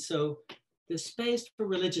sects. And so the space for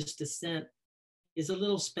religious dissent is a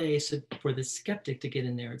little space for the skeptic to get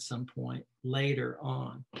in there at some point later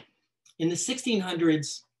on. In the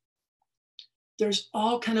 1600s, there's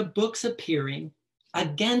all kind of books appearing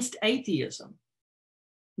against atheism.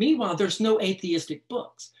 Meanwhile, there's no atheistic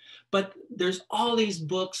books, but there's all these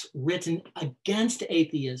books written against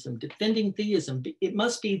atheism, defending theism. It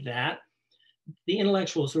must be that the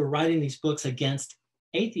intellectuals who are writing these books against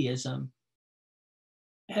atheism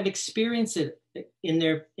have experienced it in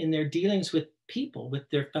their dealings with people, with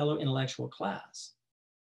their fellow intellectual class,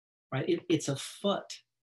 right? It's afoot,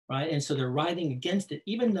 right? And so they're writing against it,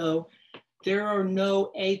 even though there are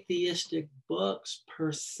no atheistic books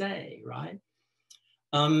per se, right?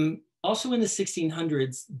 Also in the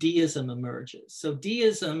 1600s, deism emerges. So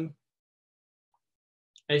deism,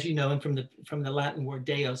 as you know, and from the Latin word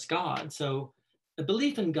deus, God. So a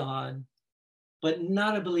belief in God, but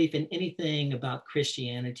not a belief in anything about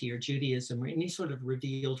Christianity or Judaism or any sort of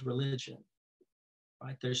revealed religion,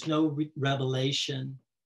 right? There's no revelation,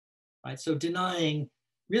 right? So denying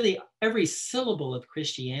really every syllable of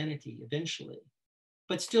Christianity eventually,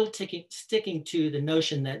 but still sticking to the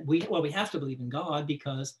notion that we have to believe in God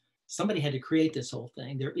because somebody had to create this whole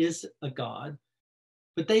thing. There is a God,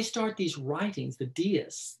 but they start these writings, the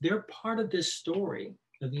deists, they're part of this story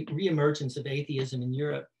of the reemergence of atheism in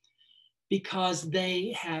Europe because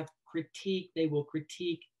they will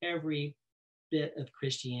critique every bit of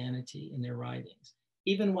Christianity in their writings,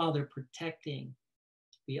 even while they're protecting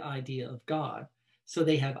the idea of God. So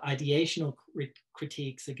they have ideational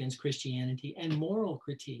critiques against Christianity and moral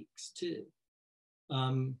critiques too.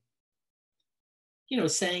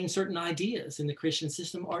 Saying certain ideas in the Christian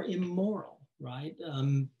system are immoral, right?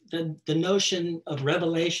 The notion of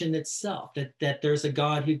revelation itself, that there's a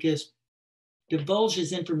God who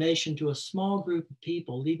divulges information to a small group of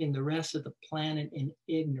people, leaving the rest of the planet in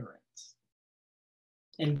ignorance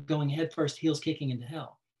and going headfirst, heels kicking into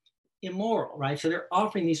hell. Immoral, right? So they're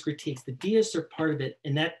offering these critiques. The deists are part of it,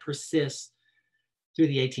 and that persists through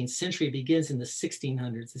the 18th century. It begins in the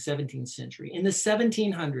 1600s, the 17th century. In the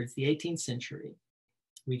 1700s, the 18th century,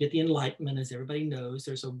 we get the Enlightenment, as everybody knows.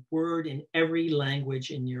 There's a word in every language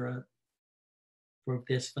in Europe for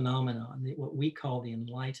this phenomenon, what we call the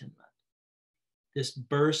Enlightenment. This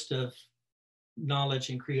burst of knowledge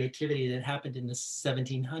and creativity that happened in the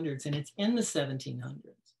 1700s, and it's in the 1700s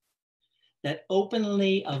that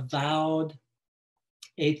openly avowed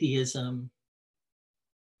atheism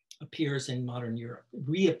appears in modern Europe,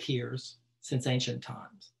 reappears since ancient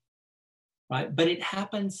times, right? But it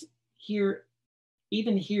happens here,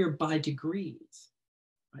 even here by degrees,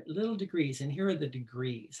 right? Little degrees, and here are the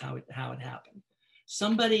degrees, how it happened.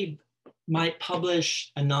 Somebody might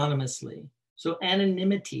publish anonymously, so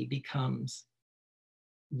anonymity becomes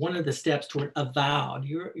one of the steps toward avowed.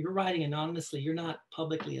 You're writing anonymously. You're not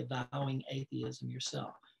publicly avowing atheism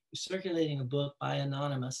yourself. You're circulating a book by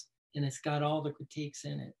anonymous, and it's got all the critiques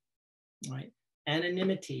in it, right?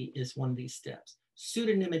 Anonymity is one of these steps.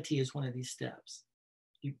 Pseudonymity is one of these steps.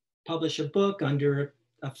 You publish a book under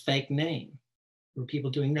a fake name. There are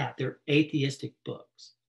people doing that. They're atheistic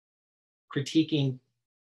books, critiquing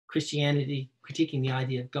Christianity, critiquing the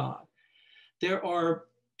idea of God. There are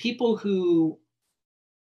people who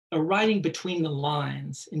are writing between the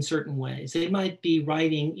lines in certain ways. They might be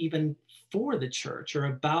writing even for the church or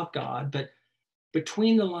about God, but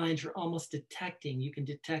between the lines, you're almost you can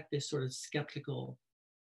detect this sort of skeptical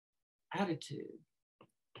attitude.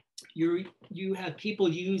 You have people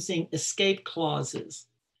using escape clauses.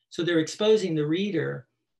 So they're exposing the reader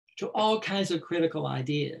to all kinds of critical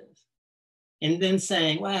ideas. And then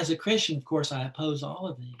saying, well, as a Christian, of course, I oppose all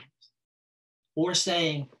of these. Or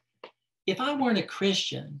saying, if I weren't a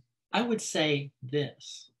Christian, I would say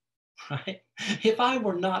this, right? If I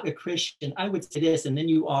were not a Christian, I would say this. And then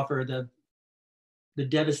you offer the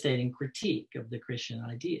devastating critique of the Christian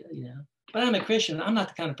idea, you know. But I'm a Christian. I'm not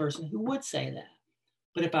the kind of person who would say that.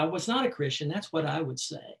 But if I was not a Christian, that's what I would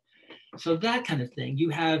say. So that kind of thing. You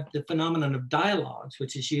have the phenomenon of dialogues,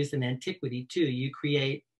 which is used in antiquity too. You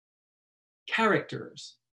create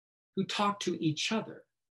characters who talk to each other.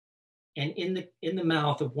 And in the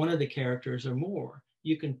mouth of one of the characters or more,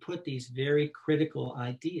 you can put these very critical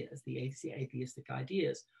ideas, the atheistic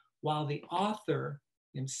ideas, while the author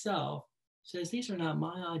himself says, these are not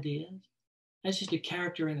my ideas. That's just a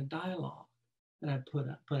character in a dialogue that I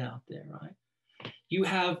put out there, right? You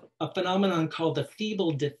have a phenomenon called the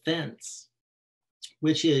feeble defense,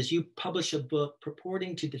 which is you publish a book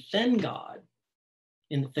purporting to defend God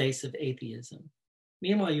in the face of atheism.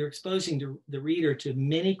 Meanwhile, you're exposing the reader to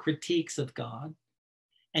many critiques of God,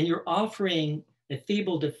 and you're offering a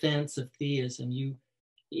feeble defense of theism.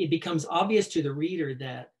 It becomes obvious to the reader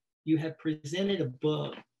that you have presented a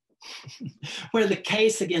book where the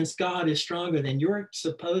case against God is stronger than your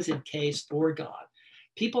supposed case for God.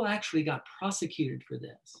 People actually got prosecuted for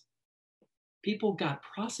this. People got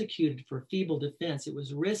prosecuted for feeble defense. It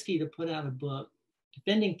was risky to put out a book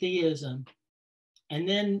defending theism, and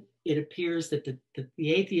then it appears that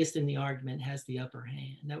the atheist in the argument has the upper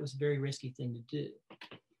hand. That was a very risky thing to do.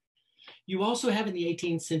 You also have in the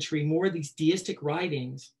 18th century more of these deistic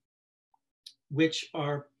writings, which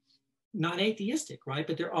are not atheistic, right?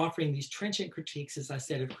 But they're offering these trenchant critiques, as I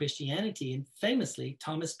said, of Christianity. And famously,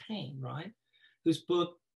 Thomas Paine, right? Whose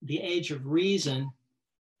book, The Age of Reason,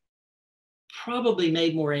 probably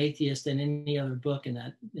made more atheist than any other book in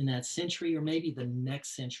that century, or maybe the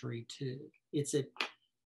next century too. It's a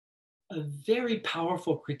very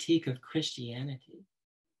powerful critique of Christianity,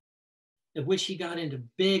 of which he got into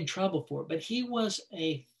big trouble for. But he was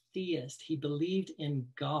a theist. He believed in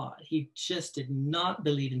God. He just did not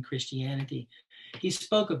believe in Christianity. He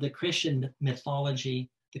spoke of the Christian mythology,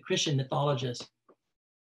 the Christian mythologist.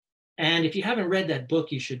 And if you haven't read that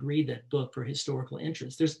book, you should read that book for historical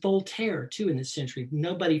interest. There's Voltaire too in this century,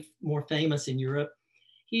 nobody more famous in Europe.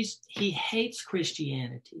 He hates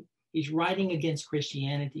Christianity. He's writing against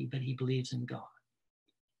Christianity, but he believes in God.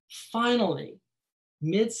 Finally,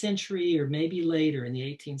 mid-century or maybe later in the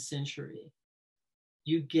 18th century,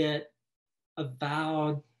 you get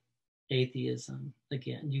avowed atheism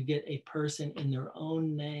again. You get a person in their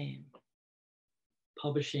own name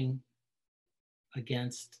publishing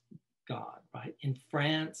against God, right? In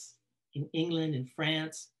France, in England, in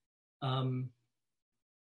France, Baron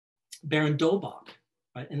d'Holbach,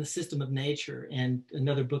 right? In The System of Nature, and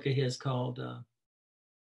another book of his called,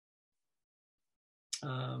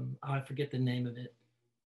 I forget the name of it.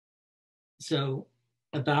 So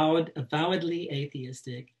avowedly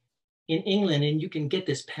atheistic. In England, and you can get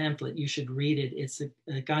this pamphlet, you should read it. It's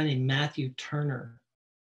a guy named Matthew Turner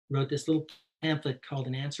wrote this little pamphlet called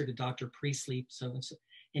An Answer to Dr. Priestley, so-and-so.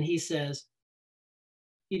 And he says,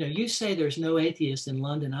 you know, you say there's no atheists in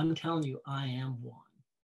London. I'm telling you, I am one.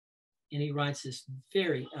 And he writes this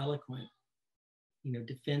very eloquent, you know,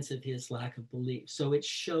 defense of his lack of belief. So it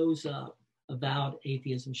shows up, avowed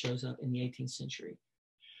atheism shows up in the 18th century.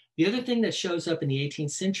 The other thing that shows up in the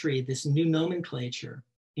 18th century, this new nomenclature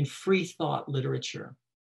in free thought literature,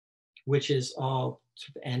 which is all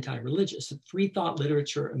sort of anti-religious. So free thought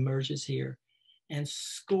literature emerges here, and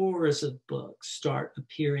scores of books start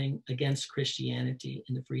appearing against Christianity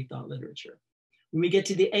in the free thought literature. When we get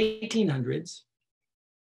to the 1800s,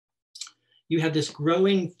 you have this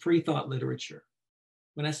growing free thought literature.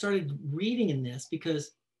 When I started reading in this,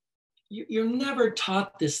 because you're never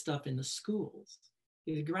taught this stuff in the schools,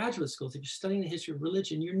 in the graduate schools, if you're studying the history of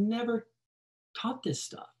religion, you're never taught this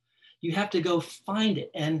stuff. You have to go find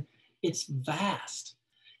it, and it's vast.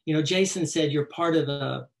 You know, Jason said you're part of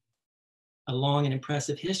a long and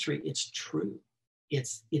impressive history. It's true.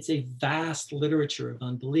 It's a vast literature of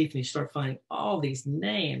unbelief, and you start finding all these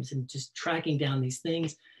names and just tracking down these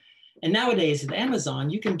things. And nowadays at Amazon,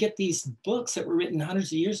 you can get these books that were written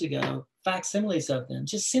hundreds of years ago, facsimiles of them,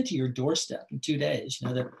 just sent to your doorstep in 2 days. You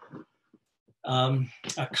know,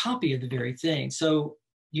 a copy of the very thing. So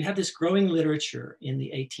you have this growing literature in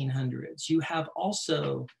the 1800s. You have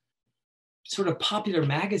also sort of popular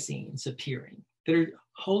magazines appearing that are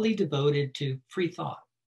wholly devoted to free thought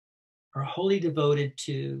or wholly devoted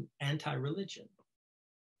to anti-religion.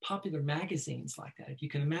 Popular magazines like that, if you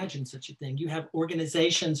can imagine such a thing. You have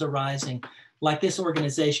organizations arising like this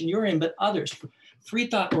organization you're in, but others, free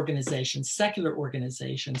thought organizations, secular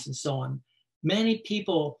organizations, and so on, Many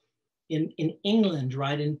people in England,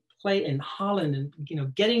 right, in Holland,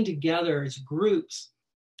 and getting together as groups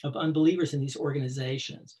of unbelievers in these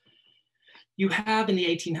organizations. You have in the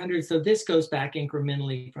 1800s, so this goes back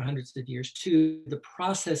incrementally for hundreds of years, to the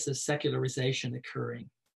process of secularization occurring,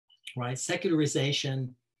 right?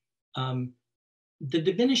 Secularization, the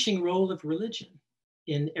diminishing role of religion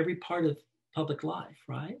in every part of public life,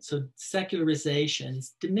 right? So secularization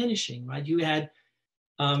is diminishing, right? You had,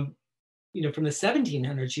 from the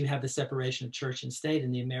 1700s, you have the separation of church and state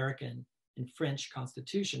in the American and French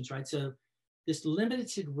constitutions, right? So this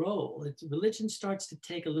limited role, religion starts to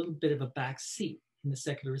take a little bit of a back seat in the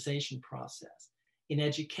secularization process. In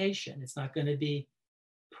education, it's not going to be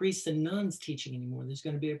priests and nuns teaching anymore. There's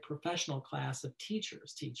going to be a professional class of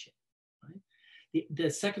teachers teaching, right?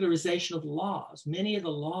 The secularization of laws, many of the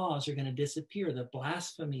laws are going to disappear. The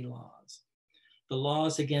blasphemy laws, the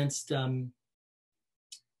laws against,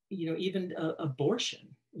 even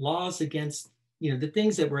abortion, laws against, the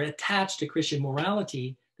things that were attached to Christian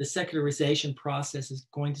morality. The secularization process is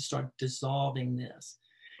going to start dissolving this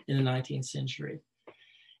in the 19th century.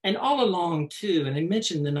 And all along too, and I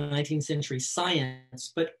mentioned the 19th century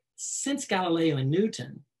science, but since Galileo and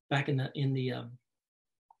Newton, back in the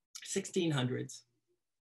 1600s,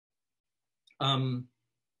 the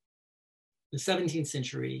 17th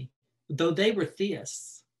century, though they were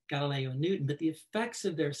theists, Galileo and Newton, but the effects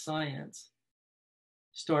of their science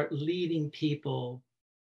start leading people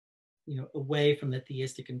away from the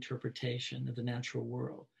theistic interpretation of the natural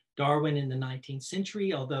world. Darwin in the 19th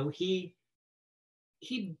century, although he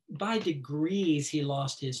by degrees, he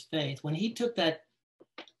lost his faith. When he took that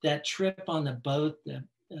trip on the boat,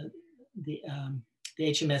 the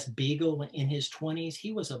HMS Beagle in his 20s,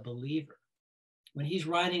 he was a believer. When he's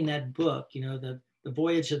writing that book, the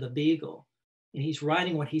Voyage of the Beagle, and he's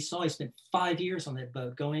writing what he saw, he spent 5 years on that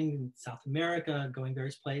boat, going in South America, going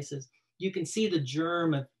various places. You can see the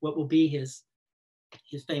germ of what will be his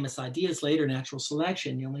famous ideas later, natural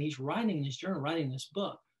selection, when he's writing in his journal, writing this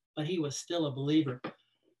book, but he was still a believer.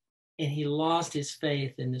 And he lost his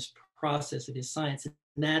faith in this process of his science. And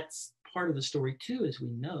that's part of the story too, as we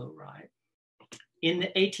know, right? In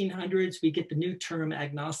the 1800s, we get the new term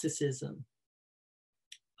agnosticism.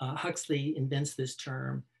 Huxley invents this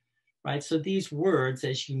term, right? So these words,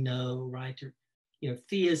 as you know, right,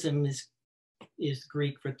 theism is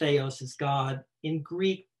Greek for theos, is God. In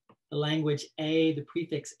Greek, the language the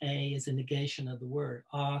prefix a is a negation of the word.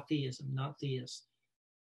 Atheism, not theist.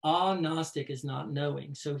 Agnostic is not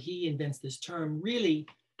knowing. So he invents this term. Really,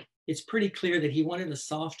 it's pretty clear that he wanted a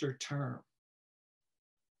softer term.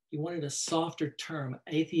 He wanted a softer term.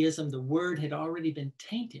 Atheism, the word had already been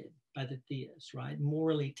tainted by the theists, right?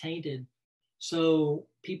 Morally tainted. So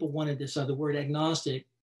people wanted this other word, agnostic.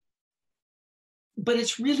 But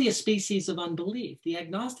it's really a species of unbelief. The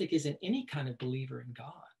agnostic isn't any kind of believer in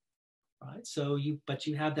God, right? So you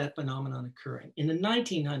have that phenomenon occurring. In the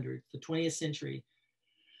 1900s, the 20th century,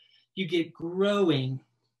 you get growing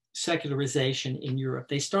secularization in Europe.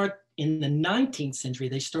 They start in the 19th century,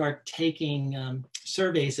 they start taking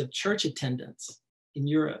surveys of church attendance in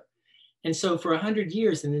Europe. And so for 100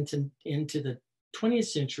 years and into the 20th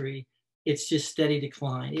century, it's just steady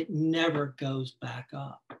decline. It never goes back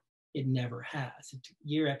up. It never has. It's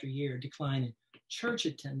year after year decline in church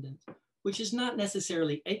attendance, which is not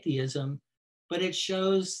necessarily atheism, but it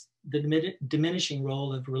shows the diminishing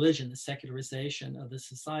role of religion, the secularization of the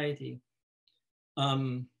society.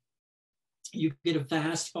 You get a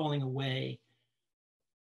vast falling away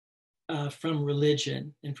from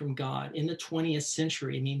religion and from God in the 20th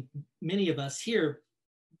century. I mean, many of us here,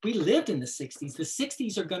 we lived in the 60s. The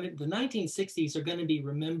 1960s are going to be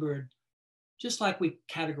remembered just like we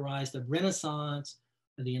categorize the Renaissance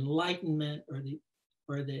or the Enlightenment or the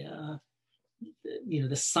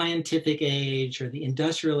scientific age or the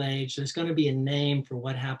industrial age. There's going to be a name for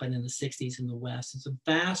what happened in the 60s in the West. It's a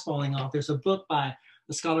vast falling off. There's a book by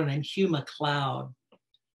a scholar named Hugh MacLeod,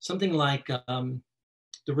 something like The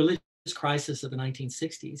Religious Crisis of the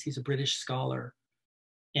 1960s. He's a British scholar.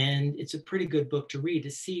 And it's a pretty good book to read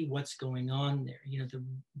to see what's going on there.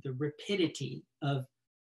 The rapidity of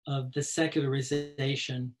the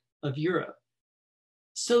secularization of Europe.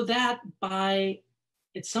 So that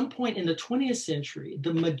at some point in the 20th century,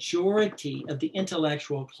 the majority of the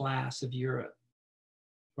intellectual class of Europe,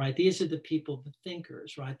 right? These are the people, the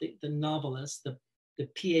thinkers, right? The novelists, the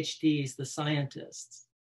Ph.Ds, the scientists.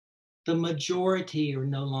 The majority are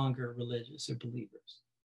no longer religious or believers.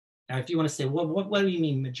 Now, if you want to say, well, what do you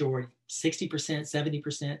mean majority? 60%,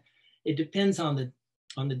 70%? It depends on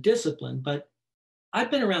the discipline, but I've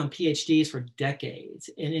been around PhDs for decades,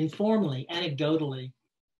 and informally, anecdotally,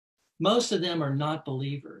 Most of them are not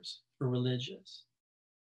believers or religious,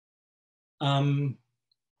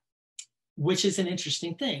 which is an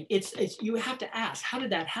interesting thing. It's you have to ask, how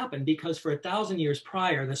did that happen? Because for 1,000 years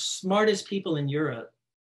prior, the smartest people in Europe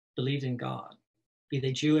believed in God, be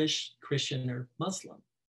they Jewish, Christian, or Muslim,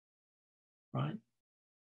 right?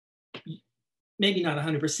 Maybe not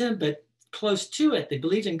 100%, but close to it. They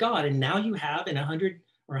believed in God. And now you have, in 100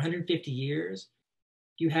 or 150 years,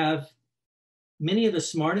 you have many of the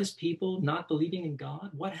smartest people not believing in God.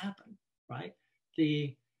 What happened, right?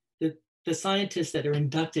 The scientists that are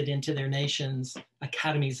inducted into their nation's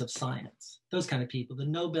academies of science, those kind of people, the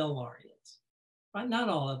Nobel laureates, right? Not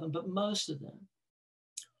all of them, but most of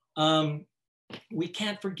them. We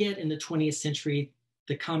can't forget in the 20th century,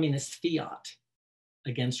 the communist fiat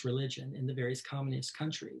against religion in the various communist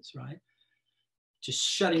countries, right? Just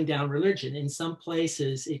shutting down religion. In some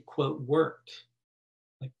places, it, quote, worked.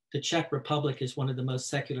 Like the Czech Republic is one of the most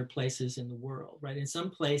secular places in the world, right? In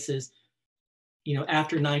some places, you know,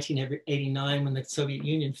 after 1989, when the Soviet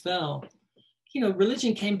Union fell, you know,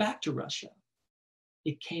 religion came back to Russia.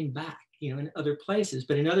 It came back, you know, in other places,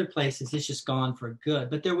 but in other places, it's just gone for good.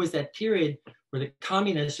 But there was that period where the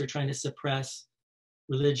communists are trying to suppress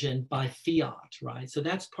religion by fiat, right? So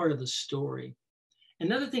that's part of the story.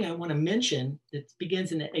 Another thing I want to mention that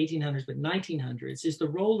begins in the 1800s, but 1900s, is the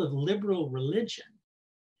role of liberal religion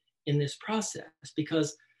in this process,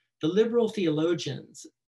 because the liberal theologians,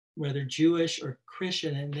 whether Jewish or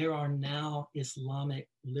Christian, and there are now Islamic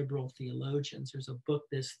liberal theologians. There's a book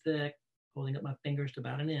this thick, holding up my fingers to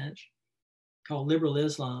about an inch, called Liberal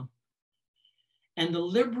Islam. And the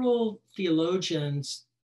liberal theologians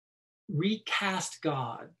recast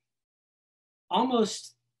God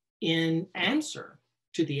almost in answer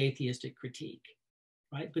to the atheistic critique,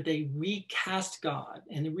 right? But they recast God,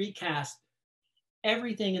 and they recast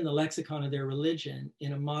everything in the lexicon of their religion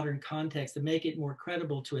in a modern context to make it more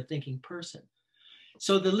credible to a thinking person.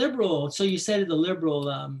 So the liberal, so you said the liberal,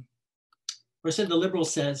 the liberal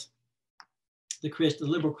says, the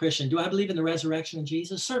liberal Christian, do I believe in the resurrection of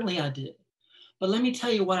Jesus? Certainly I do. But let me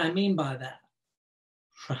tell you what I mean by that,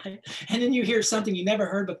 right? And then you hear something you never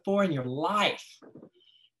heard before in your life.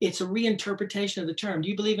 It's a reinterpretation of the term. Do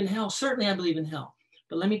you believe in hell? Certainly I believe in hell.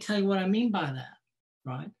 But let me tell you what I mean by that,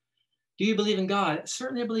 right? Do you believe in God?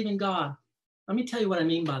 Certainly I believe in God. Let me tell you what I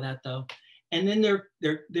mean by that, though. And then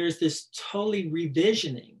there's this totally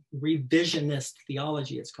revisionist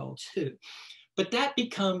theology, it's called too. But that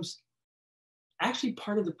becomes actually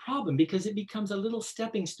part of the problem, because it becomes a little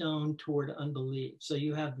stepping stone toward unbelief. So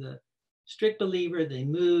you have the strict believer, they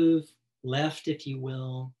move left, if you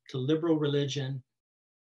will, to liberal religion.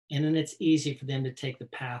 And then it's easy for them to take the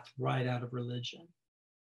path right out of religion.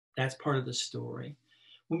 That's part of the story.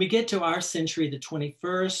 When we get to our century, the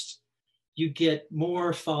 21st, you get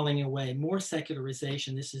more falling away, more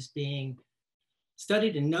secularization. This is being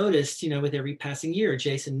studied and noticed, you know, with every passing year.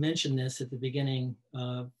 Jason mentioned this at the beginning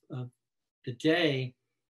of the day,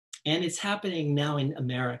 and it's happening now in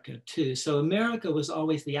America too. So America was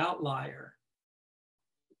always the outlier,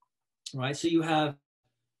 right? So you have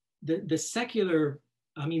the secular,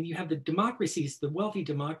 I mean, you have the democracies, the wealthy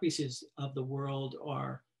democracies of the world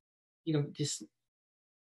are, you know, just,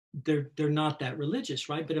 they're not that religious,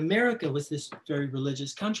 right? But America was this very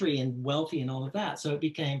religious country and wealthy and all of that. So it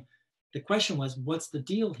became, the question was, what's the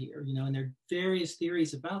deal here? You know, and there are various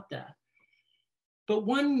theories about that. But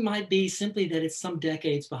one might be simply that it's some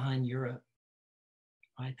decades behind Europe,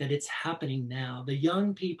 right? That it's happening now. The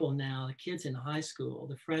young people now, the kids in high school,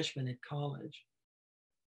 the freshmen at college,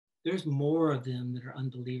 there's more of them that are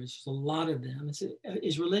unbelievers. There's a lot of them.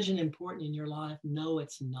 Is religion important in your life? No,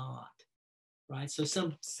 it's not. Right? So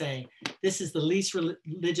some say this is the least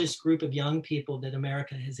religious group of young people that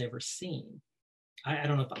America has ever seen. I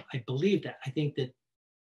don't know if I believe that. I think that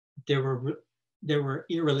there were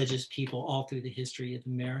irreligious people all through the history of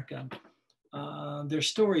America. Their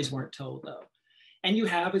stories weren't told, though. And you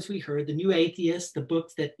have, as we heard, the New Atheists, the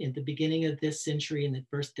books that in the beginning of this century, in the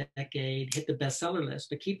first decade, hit the bestseller list.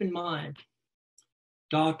 But keep in mind,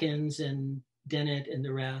 Dawkins and Dennett and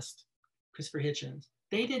the rest, Christopher Hitchens,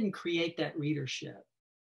 they didn't create that readership.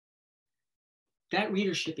 That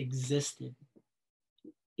readership existed.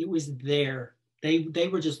 It was there. They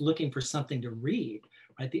were just looking for something to read,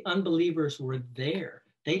 right? The unbelievers were there.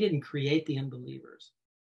 They didn't create the unbelievers,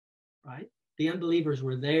 right? The unbelievers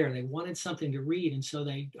were there. They wanted something to read, and so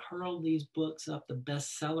they hurled these books up the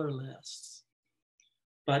bestseller lists.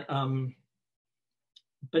 But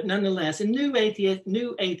nonetheless, a new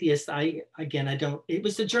atheist, it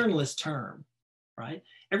was a journalist term. Right?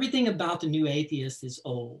 Everything about the new atheist is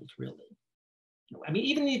old, really. I mean,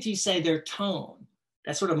 even if you say their tone,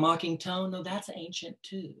 that sort of mocking tone, no, that's ancient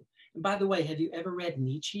too. And by the way, have you ever read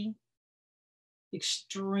Nietzsche?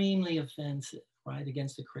 Extremely offensive, right,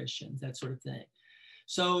 against the Christians, that sort of thing.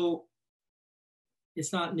 So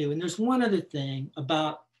it's not new. And there's one other thing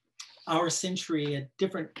about our century, a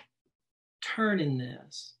different turn in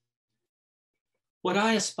this. What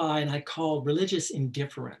I espy and I call religious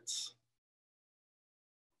indifference.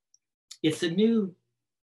 It's a new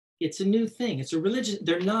thing. It's a religion.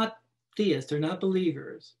 They're not theists, they're not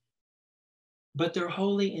believers, but they're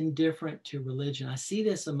wholly indifferent to religion. I see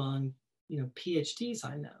this among, PhDs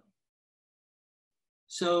I know.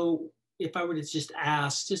 So if I were to just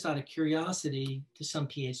ask, just out of curiosity, to some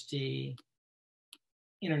PhD,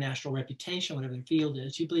 international reputation, whatever their field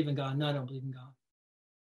is, you believe in God? No, I don't believe in God.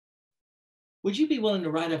 Would you be willing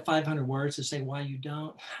to write up 500 words to say why you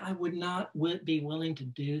don't? I would not be willing to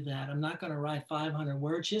do that. I'm not going to write 500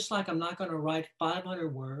 words, just like I'm not going to write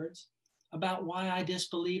 500 words about why I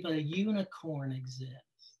disbelieve a unicorn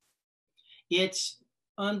exists. It's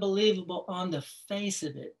unbelievable on the face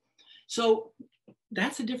of it. So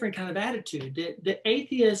that's a different kind of attitude. The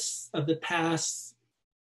atheists of the past,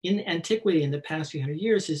 in antiquity, in the past few hundred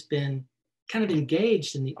years, has been kind of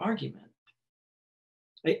engaged in the argument.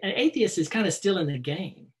 An atheist is kind of still in the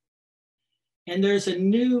game. And there's a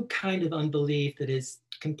new kind of unbelief that is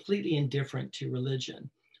completely indifferent to religion.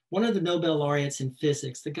 One of the Nobel laureates in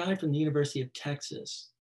physics, the guy from the University of Texas,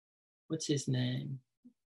 what's his name?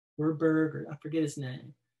 Warburg, or I forget his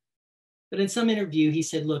name. But in some interview, he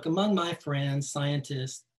said, look, among my friends,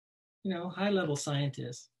 scientists, high-level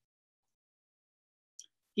scientists,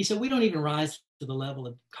 he said, we don't even rise to the level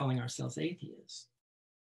of calling ourselves atheists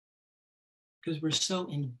because we're so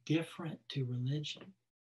indifferent to religion,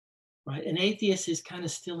 right? An atheist is kind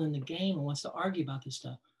of still in the game and wants to argue about this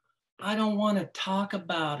stuff. I don't want to talk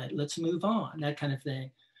about it. Let's move on, that kind of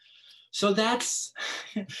thing. So that's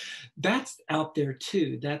out there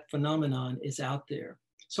too. That phenomenon is out there.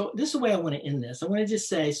 So this is the way I want to end this. I want to just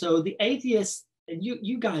say, so the atheists, and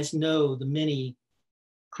you guys know the many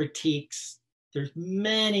critiques. There's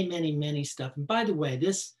many, many, many stuff. And by the way,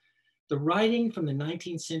 the writing from the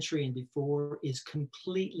 19th century and before is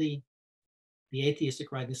completely, the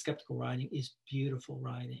atheistic writing, the skeptical writing is beautiful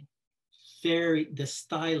writing. The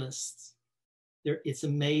stylists, it's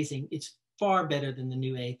amazing. It's far better than the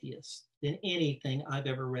new atheists, than anything I've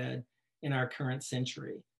ever read in our current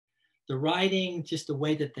century. The writing, just the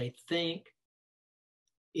way that they think,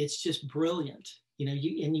 it's just brilliant.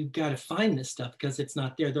 And you've got to find this stuff because it's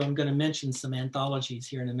not there, though I'm going to mention some anthologies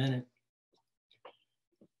here in a minute.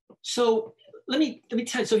 So let me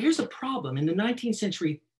tell you, so here's a problem. In the 19th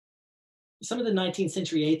century, some of the 19th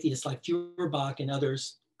century atheists like Feuerbach and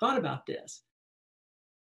others thought about this.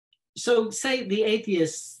 So say the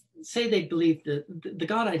atheists, say they believe the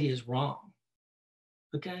God idea is wrong,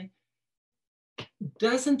 okay?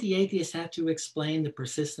 Doesn't the atheist have to explain the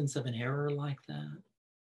persistence of an error like that?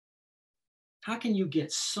 How can you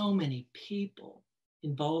get so many people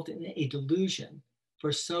involved in a delusion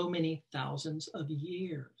for so many thousands of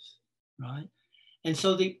years, right? And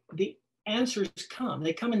so the answers come.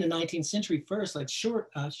 They come in the 19th century first, like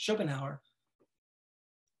Schopenhauer.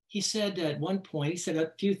 He said at one point, he said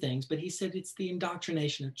a few things, but he said it's the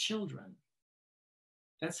indoctrination of children.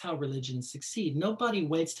 That's how religions succeed. Nobody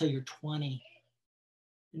waits till you're 20.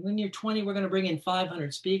 And when you're 20, we're going to bring in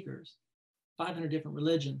 500 speakers, 500 different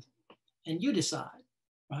religions, and you decide,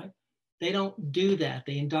 right? They don't do that.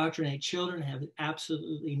 They indoctrinate children, have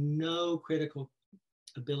absolutely no critical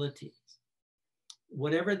abilities.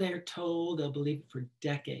 Whatever they're told, they'll believe it for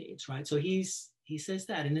decades, right? So he says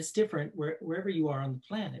that, and it's different wherever you are on the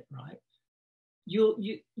planet, right?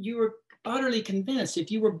 You were utterly convinced.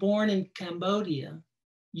 If you were born in Cambodia,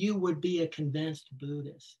 you would be a convinced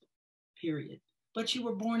Buddhist, period. But you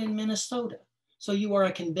were born in Minnesota, so you are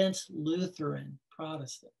a convinced Lutheran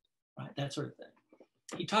Protestant, right? That sort of thing.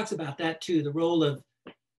 He talks about that too, the role of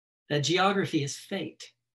that geography is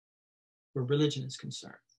fate where religion is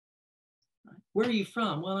concerned. Right? Where are you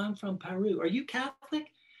from? Well, I'm from Peru. Are you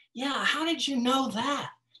Catholic? Yeah, how did you know that?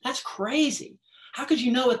 That's crazy. How could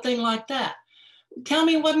you know a thing like that? Tell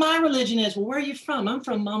me what my religion is. Well, where are you from? I'm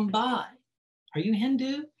from Mumbai. Are you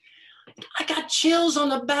Hindu? I got chills on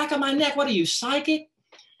the back of my neck. What are you, psychic?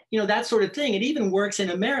 That sort of thing. It even works in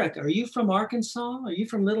America. Are you from Arkansas? Are you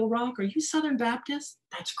from Little Rock? Are you Southern Baptist?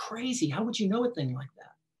 That's crazy. How would you know a thing like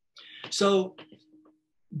that? So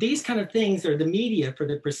these kind of things are the media for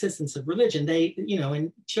the persistence of religion. They,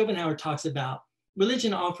 and Schopenhauer talks about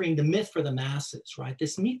religion offering the myth for the masses, right?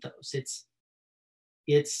 This mythos.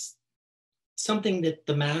 It's something that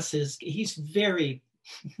the masses, he's very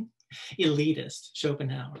elitist,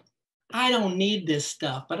 Schopenhauer. I don't need this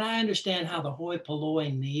stuff, but I understand how the hoi polloi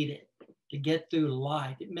need it to get through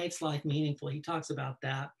life. It makes life meaningful. He talks about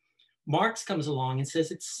that. Marx comes along and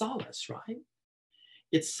says it's solace, right?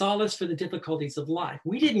 It's solace for the difficulties of life.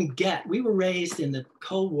 We were raised in the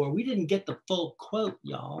Cold War. We didn't get the full quote,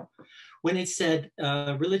 y'all. When it said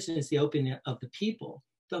religion is the opium of the people,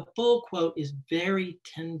 the full quote is very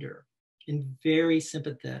tender and very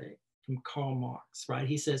sympathetic from Karl Marx, right?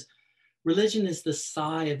 He says, religion is the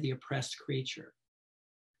sigh of the oppressed creature.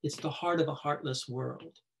 It's the heart of a heartless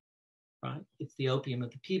world, right? It's the opium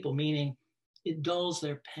of the people, meaning it dulls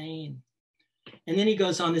their pain. And then he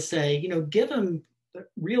goes on to say, you know, give them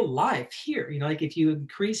real life here. You know, like if you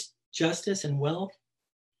increase justice and wealth,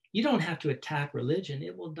 you don't have to attack religion.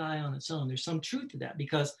 It will die on its own. There's some truth to that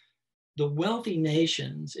because the wealthy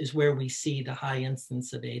nations is where we see the high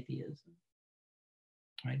instance of atheism,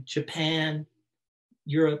 right? Japan,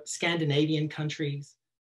 Europe, Scandinavian countries,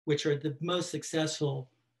 which are the most successful,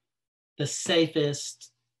 the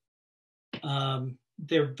safest,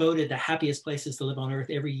 they're voted the happiest places to live on earth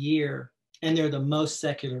every year, and they're the most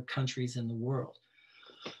secular countries in the world.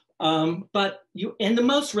 But in the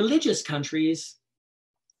most religious countries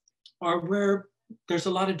are where there's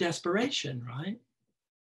a lot of desperation, right?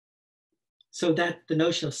 So that the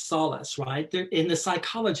notion of solace, right? And the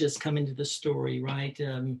psychologists come into the story, right?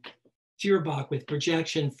 Feuerbach with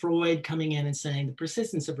projection, Freud coming in and saying the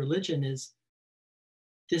persistence of religion is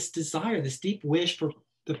this desire, this deep wish for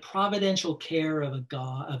the providential care of a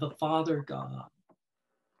God, of a Father God,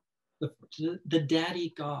 the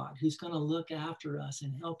daddy God who's going to look after us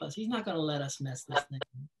and help us. He's not going to let us mess this thing,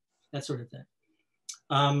 that sort of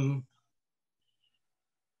thing.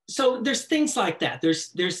 So there's things like that.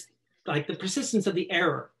 There's like the persistence of the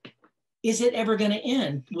error. Is it ever going to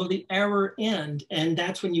end? Will the error end? And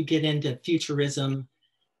that's when you get into futurism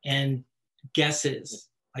and guesses.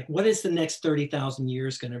 Like, what is the next 30,000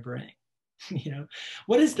 years going to bring? You know,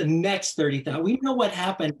 what is the next 30,000? We know what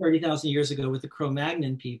happened 30,000 years ago with the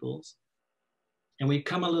Cro-Magnon peoples, and we've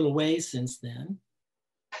come a little ways since then.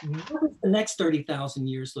 What does the next 30,000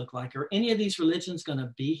 years look like? Are any of these religions going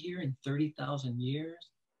to be here in 30,000 years?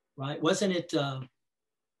 Right? Wasn't it?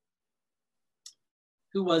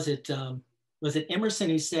 Who was it? Was it Emerson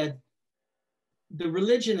who said, the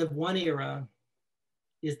religion of one era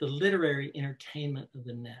is the literary entertainment of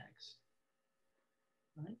the next,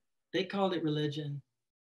 right? They called it religion.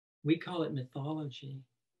 We call it mythology,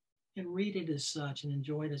 and read it as such and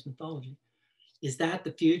enjoy it as mythology. Is that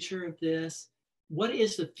the future of this? What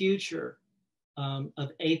is the future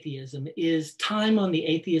of atheism? Is time on the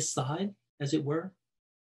atheist side, as it were?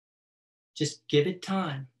 Just give it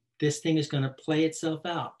time. This thing is going to play itself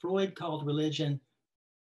out. Freud called religion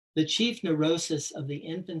the chief neurosis of the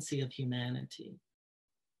infancy of humanity.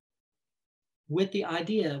 With the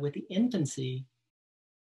idea, with the infancy,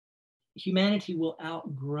 humanity will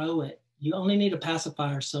outgrow it. You only need a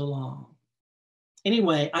pacifier so long.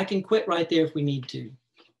 Anyway, I can quit right there if we need to.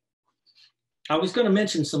 I was going to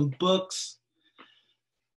mention some books,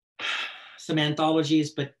 some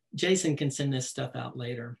anthologies, but Jason can send this stuff out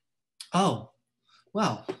later. Oh,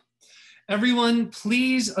 well. Everyone,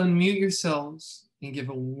 please unmute yourselves and give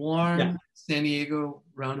a warm San Diego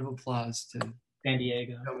round of applause to San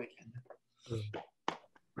Diego. McKenna.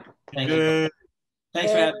 Thank you.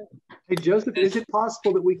 Thanks for having me. Hey, Joseph, is it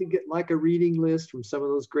possible that we could get like a reading list from some of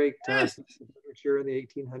those great literature in the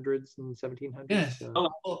 1800s and 1700s? Yes.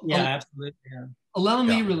 Yeah, absolutely. Yeah. Allow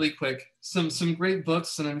me really quick. Some great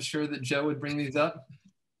books, and I'm sure that Joe would bring these up.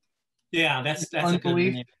 Yeah, that's a good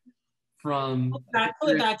one. From pull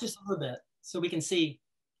it back just a little bit so we can see.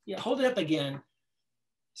 Yeah, hold it up again.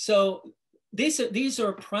 So these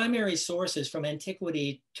are primary sources from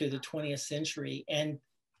antiquity to the 20th century, and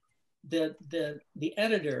the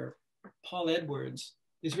editor, Paul Edwards,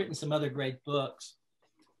 who's written some other great books,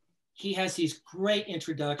 he has these great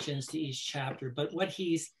introductions to each chapter, but what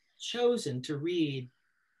he's chosen to read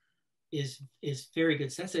is very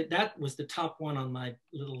good. So that was the top one on my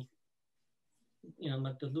little,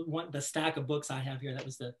 the stack of books I have here. That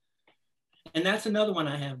was and that's another one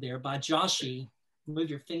I have there by Joshi. Move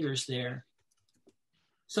your fingers there.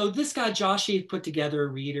 So this guy Joshi put together a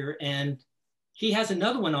reader, and he has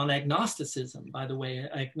another one on agnosticism, by the way,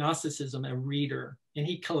 agnosticism, a reader, and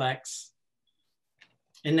he collects.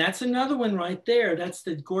 And that's another one right there. That's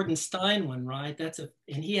the Gordon Stein one, right?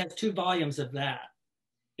 And he has 2 volumes of that,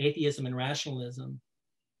 Atheism and Rationalism.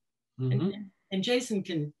 Mm-hmm. And Jason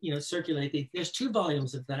can, circulate these. There's 2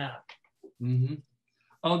 volumes of that. Mm-hmm.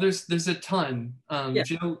 Oh, there's a ton.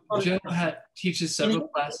 Joe teaches several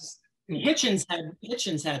classes.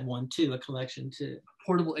 Hitchens had one too, a collection too.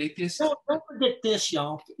 Portable Atheist. Don't forget this,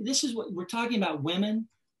 y'all. This is what we're talking about, women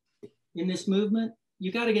in this movement.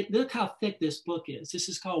 You got to look how thick this book is. This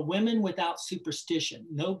is called Women Without Superstition,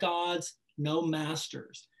 No Gods, No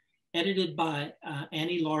Masters, edited by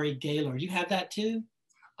Annie Laurie Gaylor. You have that too?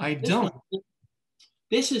 I don't.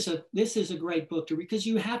 This is a great book to read because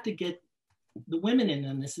you have to get the women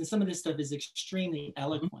in this, and some of this stuff is extremely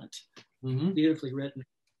eloquent, beautifully written.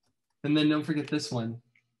 And then don't forget this one.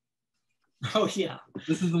 Oh yeah,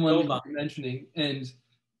 this is the one you're mentioning, and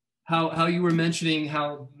how you were mentioning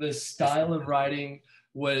how the style of writing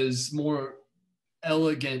was more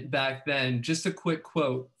elegant back then. Just a quick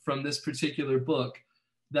quote from this particular book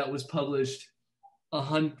that was published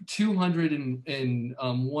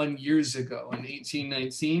 201 years ago in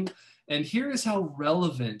 1819. And here is how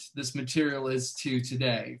relevant this material is to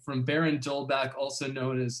today. From Baron d'Holbach, also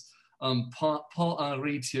known as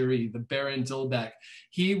Paul-Henri Thierry, the Baron d'Holbach.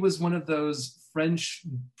 He was one of those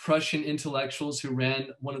French-Prussian intellectuals who ran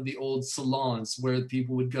one of the old salons where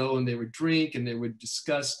people would go and they would drink and they would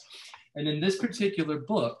discuss. And in this particular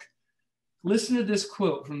book, listen to this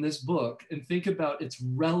quote from this book and think about its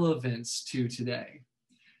relevance to today.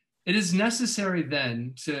 It is necessary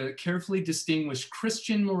then to carefully distinguish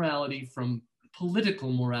Christian morality from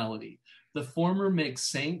political morality. The former makes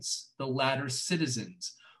saints, the latter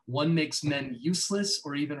citizens. One makes men useless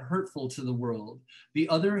or even hurtful to the world. The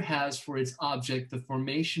other has for its object the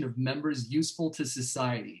formation of members useful to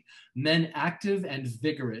society, men active and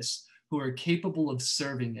vigorous who are capable of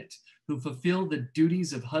serving it, who fulfill the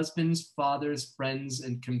duties of husbands, fathers, friends,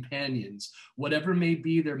 and companions, whatever may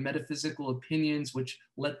be their metaphysical opinions, which,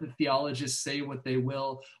 let the theologists say what they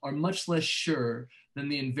will, are much less sure than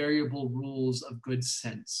the invariable rules of good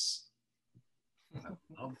sense.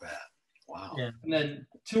 Not bad. Wow. Yeah. And then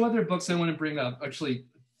two other books I want to bring up, actually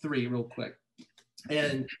three real quick.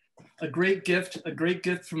 And a great gift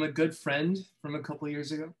from a good friend from a couple of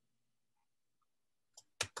years ago.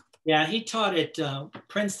 Yeah, he taught at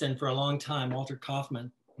Princeton for a long time, Walter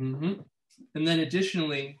Kaufman. And then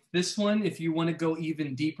additionally, this one, if you want to go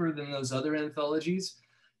even deeper than those other anthologies,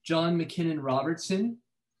 John McKinnon Robertson,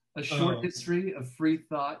 A Short History of Free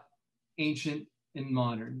Thought, Ancient and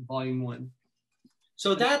Modern, Volume 1.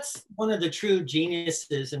 So that's one of the true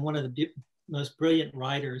geniuses and one of the most brilliant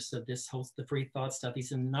writers of this whole, the free thought stuff.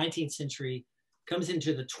 He's in the 19th century, comes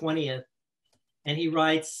into the 20th, and he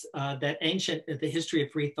writes that the history of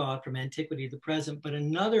free thought from antiquity to the present. But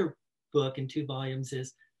another book in 2 volumes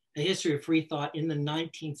is A History of Free Thought in the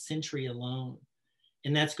 19th century alone.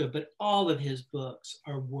 And that's good. But all of his books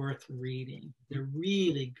are worth reading. They're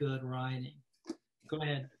really good writing. Go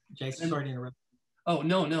ahead, Jason, sorry to interrupt. Oh,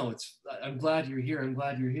 no, I'm glad you're here. I'm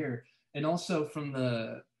glad you're here. And also from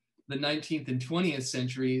the 19th and 20th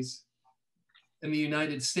centuries in the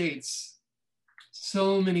United States,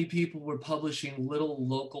 so many people were publishing little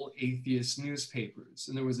local atheist newspapers.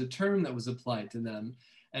 And there was a term that was applied to them.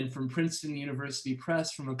 And from Princeton University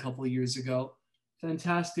Press from a couple of years ago,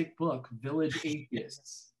 fantastic book, Village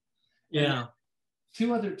Atheists. Yeah.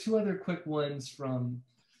 Two other quick ones from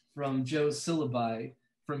Joe Syllabi.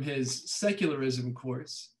 From his secularism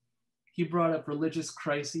course, he brought up religious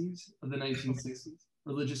crises of the 1960s,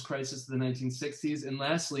 religious crisis of the 1960s, and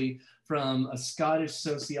lastly, from a Scottish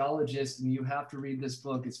sociologist, and you have to read this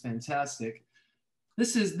book, it's fantastic.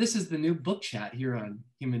 This is the new book chat here on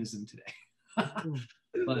Humanism Today.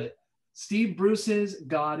 But Steve Bruce's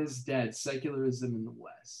God is Dead, Secularism in the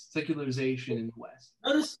West, Secularization in the West.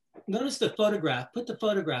 Notice the photograph, put the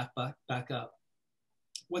photograph back up.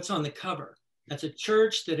 What's on the cover? That's a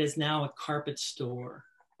church that is now a carpet store.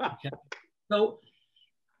 Okay. So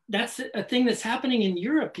that's a thing that's happening in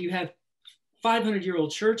Europe. You have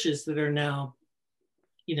 500-year-old churches that are now,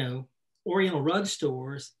 Oriental rug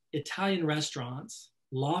stores, Italian restaurants,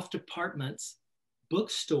 loft apartments,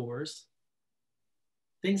 bookstores,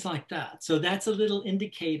 things like that. So that's a little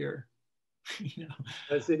indicator.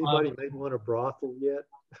 Has anybody made one a brothel yet?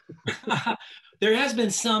 There has been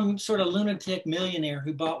some sort of lunatic millionaire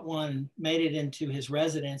who bought one, made it into his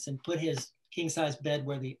residence, and put his king-size bed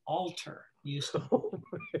where the altar used to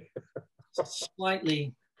be.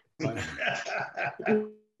 Slightly. Even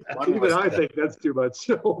I think that's too much.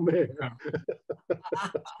 Oh, man.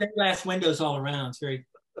 Stained glass windows all around. It's very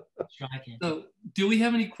striking. So, do we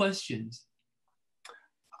have any questions?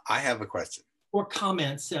 I have a question. Or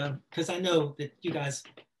comments, because I know that you guys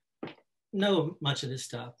know much of this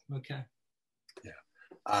stuff. Okay. Yeah.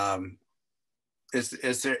 Is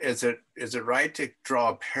it right to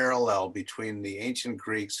draw a parallel between the ancient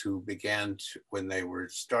Greeks who began to, when they were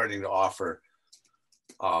starting to offer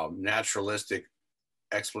naturalistic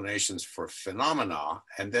explanations for phenomena,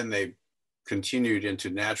 and then they continued into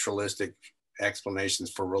naturalistic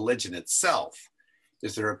explanations for religion itself.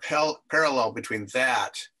 Is there a parallel between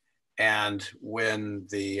that and when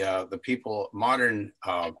the people, modern,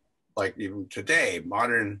 like even today,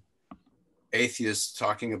 modern atheists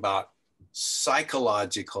talking about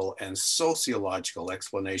psychological and sociological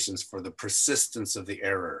explanations for the persistence of the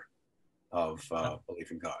error of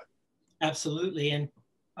belief in God? Absolutely, and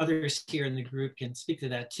others here in the group can speak to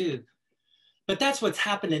that too. But that's what's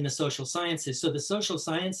happened in the social sciences. So the social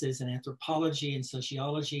sciences and anthropology and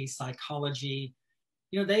sociology, psychology,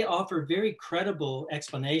 you know, they offer very credible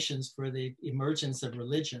explanations for the emergence of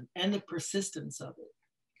religion and the persistence of it.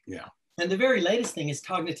 Yeah. And the very latest thing is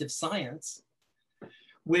cognitive science,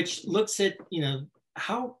 which looks at, you know,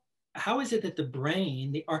 how is it that the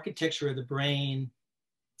brain, the architecture of the brain,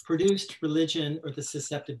 produced religion, or the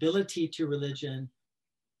susceptibility to religion,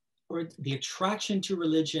 or the attraction to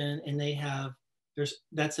religion, and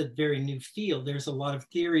that's a very new field. There's a lot of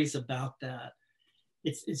theories about that.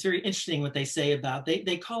 It's very interesting what they say about,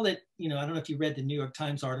 they call it, you know, I don't know if you read the New York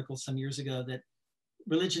Times article some years ago, that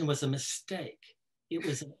religion was a mistake. It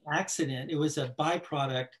was an accident. It was a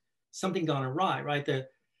byproduct, something gone awry, right?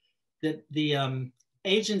 The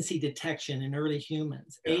agency detection in early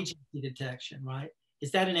humans, yeah. Agency detection, right?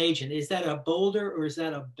 Is that an agent? Is that a boulder or is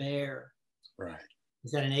that a bear? Right.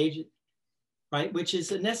 Is that an agent? Right, which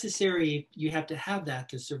is a necessary, you have to have that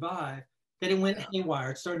to survive. Then it went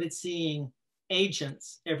haywire. It started seeing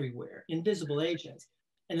agents everywhere, invisible agents.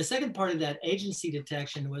 And the second part of that agency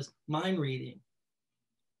detection was mind reading.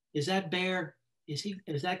 Is that bear, is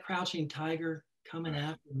that crouching tiger coming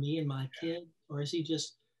after me and my kid? Or is he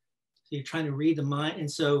just, so you're trying to read the mind? And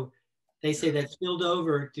so they say that spilled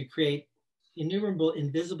over to create innumerable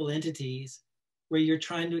invisible entities where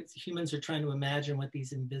humans are trying to imagine what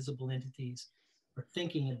these invisible entities are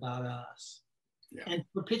thinking about us. Yeah. And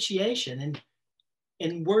propitiation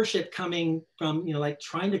and worship coming from, you know, like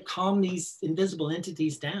trying to calm these invisible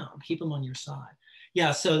entities down, keep them on your side.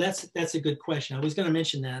 Yeah, so that's a good question. I was going to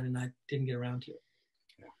mention that and I didn't get around to it.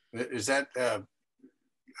 Yeah. Is that,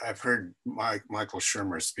 I've heard Michael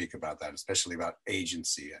Shermer speak about that, especially about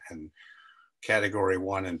agency and category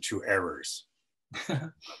 1 and 2 errors.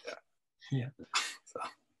 Yeah. So.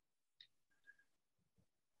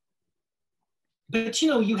 But, you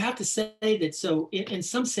know, you have to say that, so in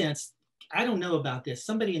some sense, I don't know about this,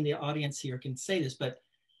 somebody in the audience here can say this, but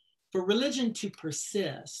for religion to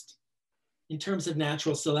persist in terms of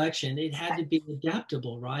natural selection, it had to be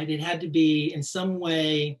adaptable, right? It had to be in some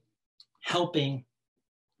way helping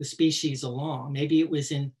the species along. Maybe it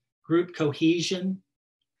was in group cohesion.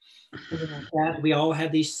 We all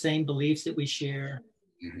have these same beliefs that we share.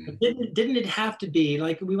 Mm-hmm. But didn't it have to be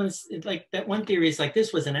like, like that one theory is like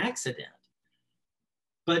this was an accident?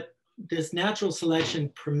 But does natural selection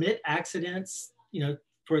permit accidents, you know,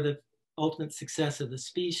 for the ultimate success of the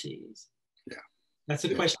species? Yeah, that's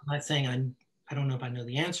a question. I'm not saying I don't know if I know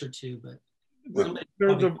the answer to, but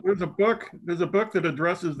there's a book that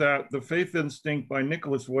addresses that, The Faith Instinct by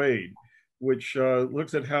Nicholas Wade, which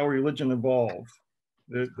looks at how religion evolved.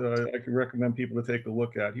 That I can recommend people to take a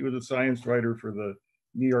look at. He was a science writer for the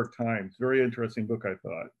New York Times. Very interesting book, I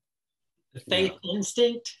thought. The Faith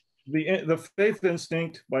Instinct? The Faith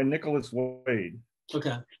Instinct by Nicholas Wade.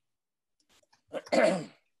 Okay.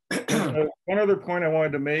 One other point I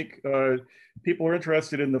wanted to make, people are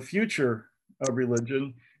interested in the future of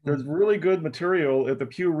religion. There's really good material at the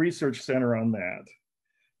Pew Research Center on that.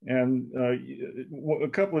 And a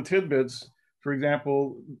couple of tidbits, for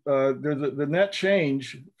example, there's the net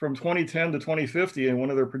change from 2010 to 2050 in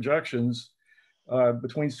one of their projections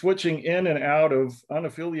between switching in and out of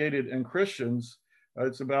unaffiliated and Christians.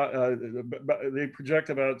 It's about, they project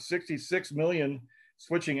about 66 million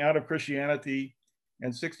switching out of Christianity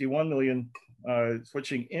and 61 million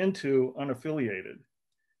switching into unaffiliated.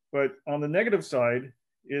 But on the negative side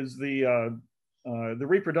is the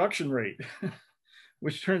reproduction rate,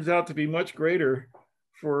 which turns out to be much greater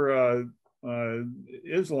for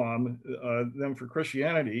Islam than for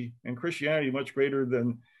Christianity, and Christianity much greater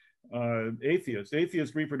than atheists.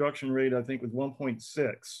 Atheist reproduction rate, I think, was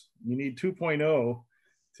 1.6. You need 2.0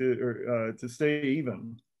 to stay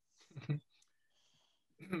even.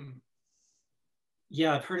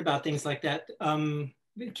 Yeah, I've heard about things like that.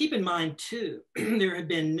 Keep in mind too, there have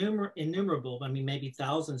been innumerable, I mean, maybe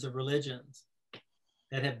thousands of religions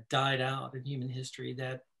that have died out in human history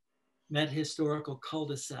that met historical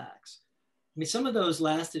cul-de-sacs. I mean, some of those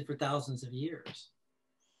lasted for thousands of years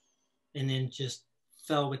and then just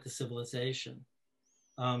fell with the civilization.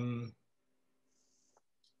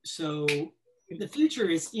 So the future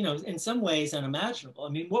is, you know, in some ways unimaginable. I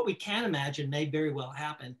mean, what we can imagine may very well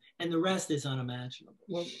happen, and the rest is unimaginable.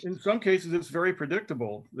 Well, in some cases, it's very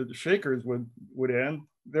predictable that the Shakers would end.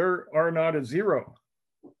 Their R naught is 0.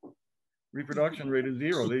 Reproduction rate is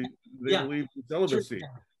 0. They believe in celibacy.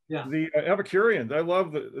 Yeah. The Epicureans, I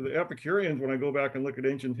love the Epicureans when I go back and look at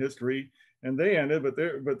ancient history, and they ended, but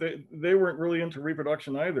they weren't really into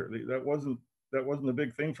reproduction either. That wasn't a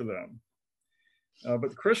big thing for them.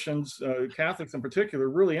 But Christians, Catholics in particular,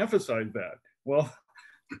 really emphasize that. Well,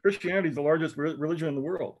 Christianity is the largest religion in the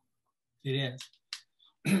world. It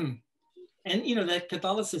is. And, you know, that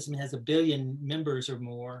Catholicism has 1 billion members or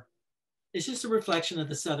more. It's just a reflection of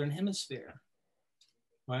the Southern Hemisphere,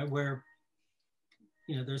 right? Where,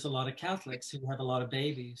 you know, there's a lot of Catholics who have a lot of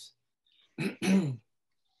babies.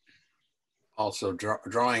 Also,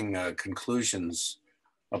 drawing conclusions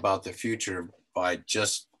about the future by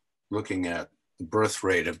just looking at the birth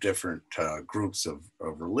rate of different groups of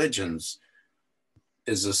religions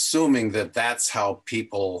is assuming that that's how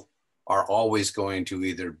people are always going to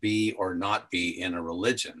either be or not be in a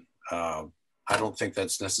religion. I don't think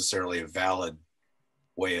that's necessarily a valid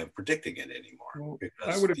way of predicting it anymore. Well,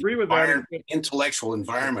 I would agree with that. The intellectual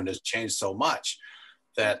environment has changed so much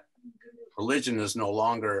that religion is no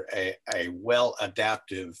longer a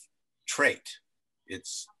well-adaptive trait.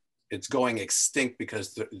 It's going extinct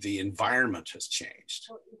because the environment has changed.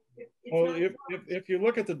 Well, if you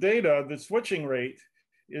look at the data, the switching rate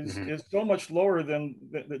is so much lower than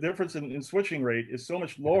the difference in switching rate is so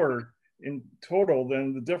much lower in total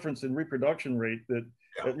than the difference in reproduction rate that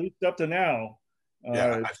at least up to now, I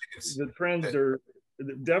think the trends are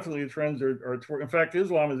definitely in fact,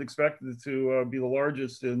 Islam is expected to be the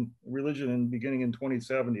largest in religion beginning in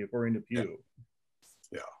 2070, according to Pew.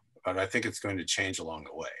 Yeah, but I think it's going to change along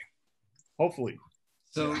the way. Hopefully.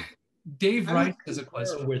 So Dave Wright has a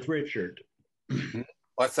question. With Richard.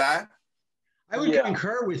 What's that? I would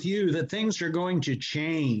concur with you that things are going to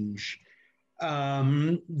change.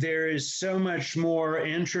 There is so much more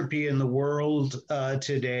entropy in the world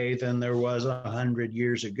today than there was 100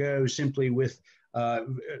 years ago, simply with,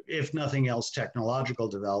 if nothing else, technological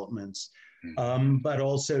developments, but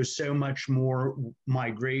also so much more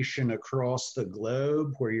migration across the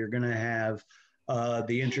globe where you're going to have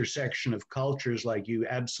the intersection of cultures like you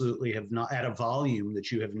absolutely have not, at a volume that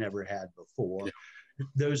you have never had before. Yeah.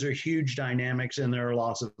 Those are huge dynamics, and there are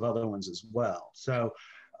lots of other ones as well. So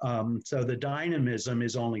the dynamism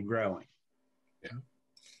is only growing. Yeah.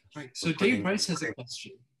 All right. So Dave Rice has a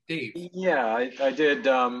question. Dave. Yeah, I did.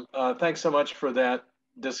 Thanks so much for that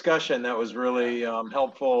discussion. That was really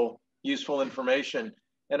helpful, useful information.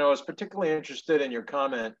 And I was particularly interested in your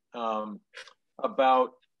comment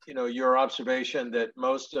about, you know, your observation that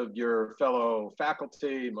most of your fellow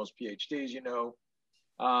faculty, most PhDs, you know,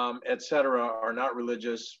 et cetera, are not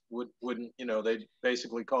religious, wouldn't, you know, they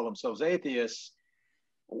basically call themselves atheists.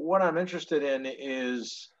 What I'm interested in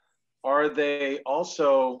is, are they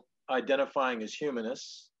also identifying as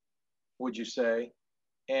humanists, would you say?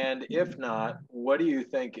 And if not, what do you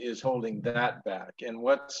think is holding that back? And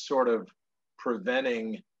what's sort of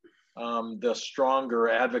preventing the stronger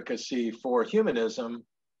advocacy for humanism,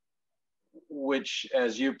 which,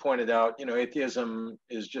 as you pointed out, you know, atheism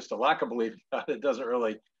is just a lack of belief. It doesn't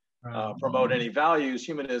really promote any values.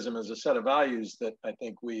 Humanism is a set of values that I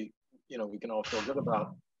think we can all feel good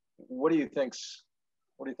about. What do you think's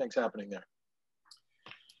happening there?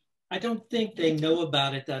 I don't think they know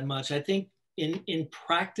about it that much. I think in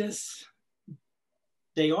practice,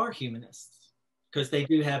 they are humanists because they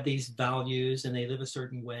do have these values and they live a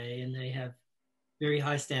certain way and they have very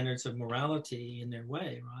high standards of morality in their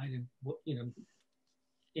way, right? And, you know,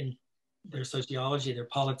 in their sociology, their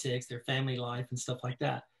politics, their family life and stuff like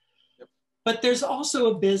that. Yep. But there's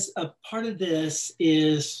also a part of this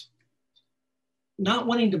is not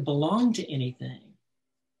wanting to belong to anything,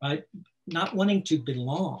 right? Not wanting to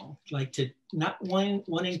belong, like to not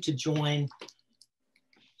wanting to join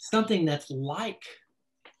something that's like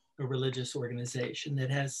a religious organization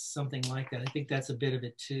that has something like that. I think that's a bit of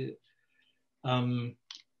it too.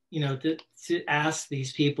 You know, to ask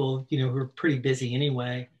these people, you know, who are pretty busy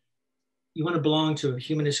anyway, you want to belong to a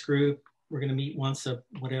humanist group, we're going to meet once a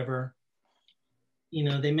whatever, you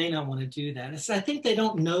know, they may not want to do that. So I think they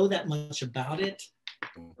don't know that much about it,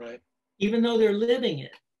 right? Even though they're living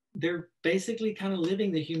it. They're basically kind of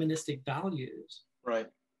living the humanistic values. Right.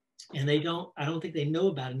 And I don't think they know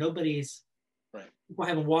about it. Nobody's, right. People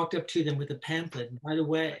haven't walked up to them with a pamphlet right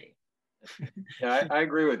away. Yeah, I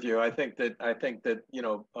agree with you. I think that, you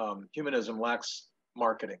know, humanism lacks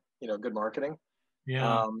marketing, you know, good marketing.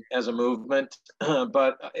 Yeah. As a movement.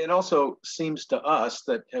 But it also seems to us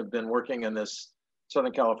that have been working in this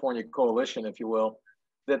Southern California coalition, if you will,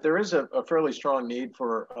 that there is a fairly strong need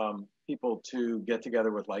for people to get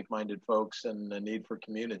together with like-minded folks and a need for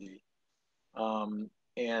community. You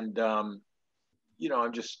know,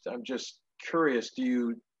 I'm just curious.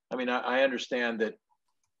 I mean, I understand that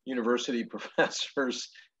university professors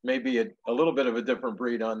may be a little bit of a different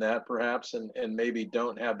breed on that, perhaps, and maybe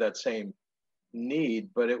don't have that same need,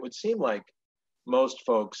 but it would seem like most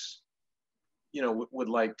folks, you know, would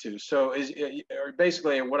like to. So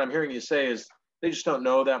basically what I'm hearing you say is they just don't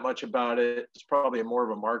know that much about it. It's probably more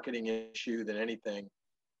of a marketing issue than anything.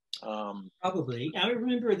 Probably. I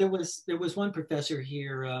remember there was one professor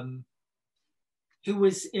here who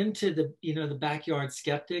was into the backyard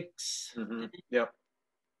skeptics. Mm-hmm. Yep.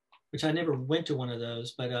 Which I never went to one of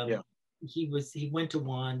those, but yeah. he went to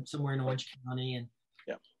one somewhere in Orange County, and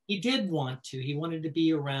yeah. he did want to. He wanted to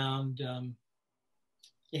be around. And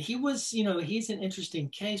he was, you know, he's an interesting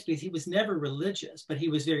case because he was never religious, but he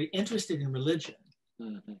was very interested in religion.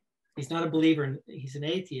 Mm-hmm. He's not a believer. He's an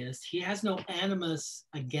atheist. He has no animus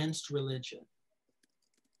against religion.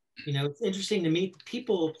 You know, it's interesting to meet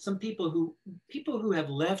people. Some people who have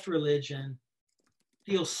left religion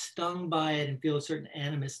feel stung by it and feel a certain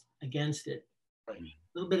animus against it. Right. A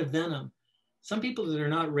little bit of venom. Some people that are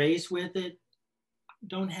not raised with it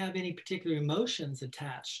don't have any particular emotions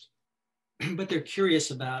attached, but they're curious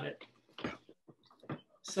about it.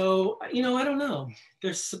 So, you know, I don't know.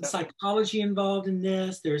 There's some psychology involved in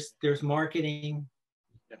this. There's marketing.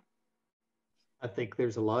 Yeah. I think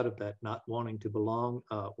there's a lot of that not wanting to belong.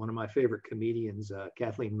 One of my favorite comedians,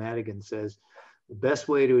 Kathleen Madigan, says, the best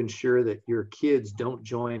way to ensure that your kids don't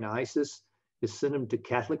join ISIS is send them to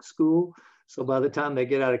Catholic school. So by the time they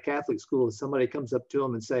get out of Catholic school, if somebody comes up to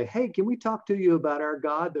them and say, hey, can we talk to you about our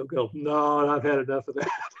God? They'll go, no, I've had enough of that.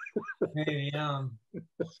 Hey, All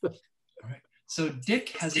right. So Dick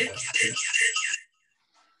has a question.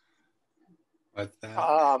 What's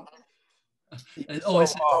that?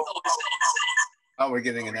 We're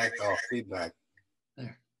getting an echo feedback.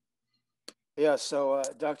 There. Yeah, so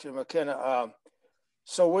Dr. McKenna,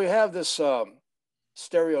 so we have this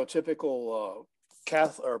stereotypical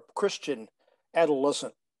Catholic or Christian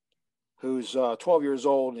adolescent who's 12 years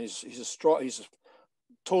old, and he's a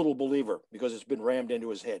total believer because it's been rammed into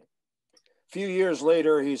his head. A few years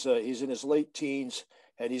later, he's in his late teens,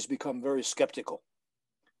 and he's become very skeptical.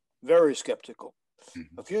 Very skeptical.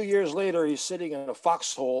 Mm-hmm. A few years later, he's sitting in a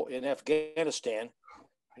foxhole in Afghanistan,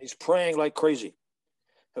 and he's praying like crazy.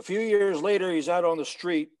 A few years later, he's out on the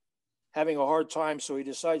street having a hard time, so he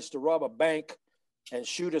decides to rob a bank and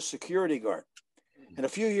shoot a security guard. And a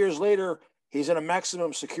few years later, he's in a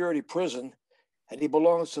maximum security prison, and he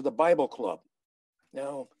belongs to the Bible Club.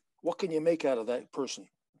 Now, what can you make out of that person?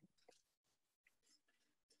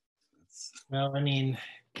 Well, I mean,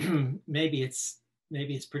 maybe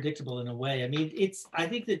it's predictable in a way. I mean, I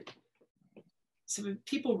think that some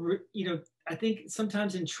people, you know, I think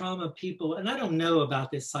sometimes in trauma people, and I don't know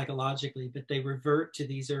about this psychologically, but they revert to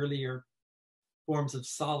these earlier forms of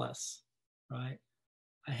solace, right?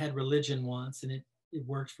 I had religion once and it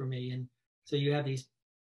worked for me. And so you have these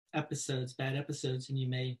episodes, bad episodes, and you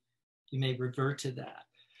may revert to that.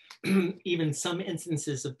 Even some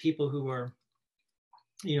instances of people who are,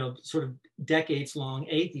 you know, sort of decades long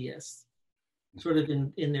atheists, sort of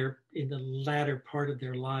in the latter part of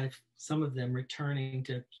their life, some of them returning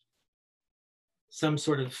to some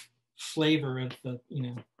sort of flavor of the, you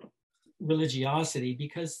know, religiosity,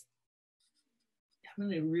 because I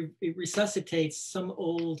mean, it resuscitates some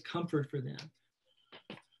old comfort for them.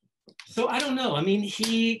 So I don't know. I mean,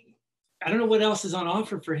 I don't know what else is on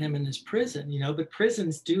offer for him in this prison, you know, but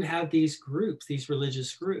prisons do have these groups, these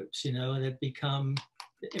religious groups, you know, that become,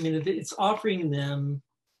 I mean, it's offering them,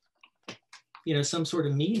 you know, some sort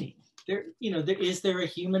of meaning. Is there a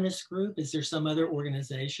humanist group? Is there some other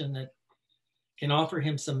organization that can offer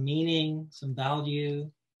him some meaning, some value,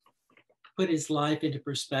 put his life into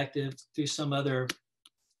perspective through some other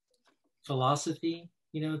philosophy?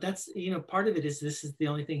 You know, that's, you know, part of it is this is the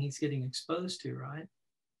only thing he's getting exposed to, right?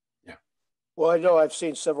 Yeah. Well, I know I've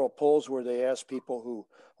seen several polls where they asked people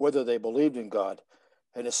whether they believed in God.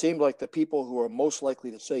 And it seemed like the people who are most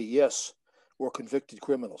likely to say yes were convicted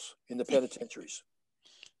criminals in the penitentiaries.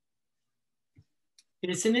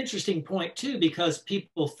 And it's an interesting point too, because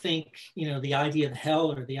people think, you know, the idea of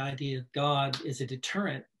hell or the idea of God is a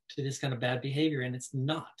deterrent to this kind of bad behavior, and it's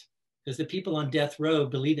not, because the people on death row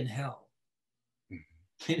believe in hell,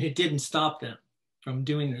 and it didn't stop them from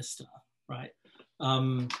doing this stuff, right?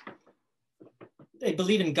 They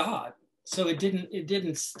believe in God, So it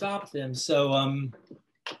didn't stop them. So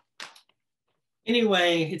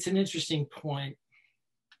anyway, it's an interesting point.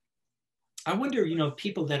 I wonder, you know,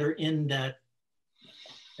 people that are in that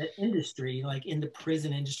industry, like in the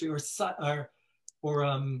prison industry, or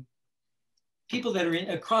people that are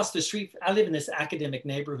across the street. I live in this academic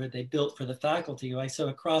neighborhood they built for the faculty, right? So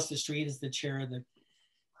across the street is the chair of the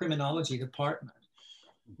criminology department.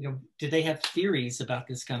 You know, do they have theories about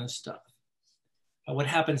this kind of stuff? What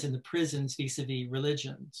happens in the prisons vis-a-vis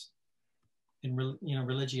religions and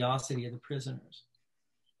religiosity of the prisoners?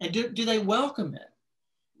 And do they welcome it?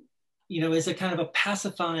 You know, as a kind of a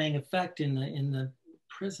pacifying effect in the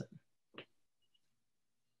prison.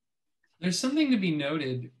 There's something to be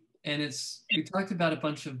noted, and we talked about a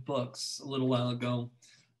bunch of books a little while ago.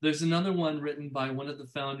 There's another one written by one of the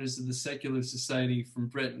founders of the Secular Society from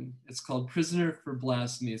Britain. It's called Prisoner for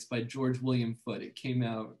Blasphemy. It's by George William Foote. It came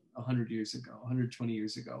out 120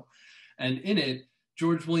 years ago. And in it,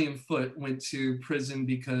 George William Foote went to prison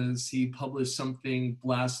because he published something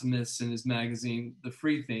blasphemous in his magazine, The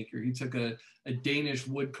Freethinker. He took a Danish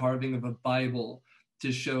wood carving of a Bible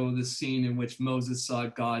to show the scene in which Moses saw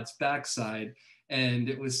God's backside. And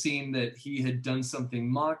it was seen that he had done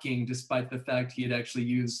something mocking, despite the fact he had actually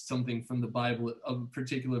used something from the Bible, a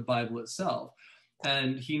particular Bible itself.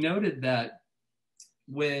 And he noted that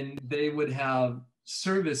when they would have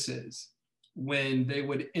services, when they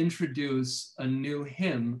would introduce a new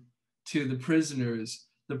hymn to the prisoners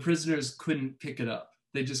couldn't pick it up.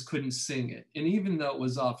 They just couldn't sing it. And even though it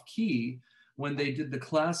was off key, when they did the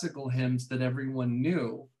classical hymns that everyone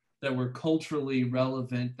knew, that were culturally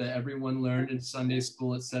relevant, that everyone learned in Sunday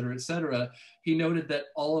school, et cetera, he noted that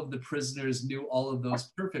all of the prisoners knew all of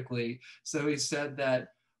those perfectly. So he said that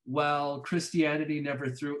while Christianity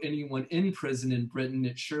never threw anyone in prison in Britain,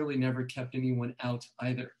 it surely never kept anyone out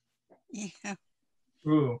either. Yeah.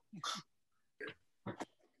 Ooh.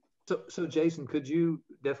 So Jason, could you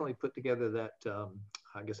definitely put together that,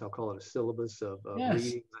 I guess I'll call it a syllabus of Yes.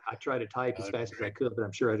 reading? I tried to type as fast as I could, but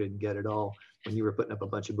I'm sure I didn't get it all when you were putting up a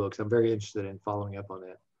bunch of books. I'm very interested in following up on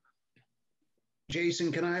that.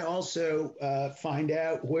 Jason, can I also find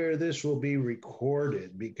out where this will be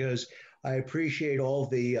recorded? Because I appreciate all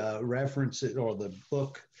the references or the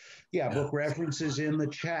book references in the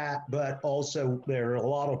chat, but also there are a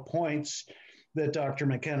lot of points that Dr.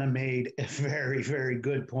 McKenna made, very, very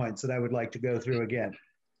good points that I would like to go through again.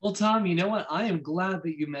 Well, Tom, you know what? I am glad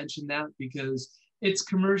that you mentioned that because it's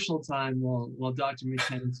commercial time while Dr.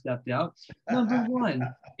 McKenna stepped out. Number one,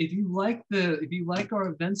 if you like our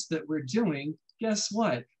events that we're doing, guess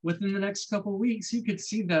what? Within the next couple of weeks, you could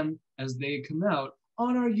see them as they come out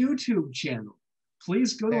on our YouTube channel.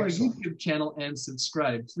 Please go to Excellent. our YouTube channel and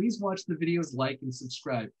subscribe. Please watch the videos, like, and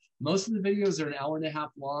subscribe. Most of the videos are an hour and a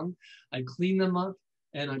half long. I clean them up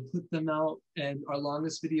and I put them out. And our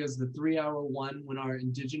longest video is the 3-hour one when our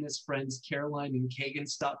Indigenous friends, Caroline and Kagan,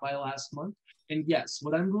 stopped by last month. And yes,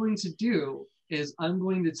 what I'm going to do is I'm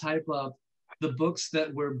going to type up the books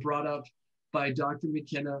that were brought up by Dr.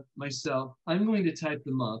 McKenna, myself. I'm going to type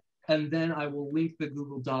them up, and then I will link the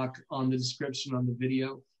Google Doc on the description on the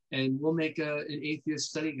video, and we'll make an atheist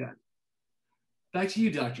study guide. Back to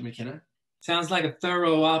you, Dr. McKenna. Sounds like a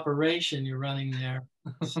thorough operation you're running there.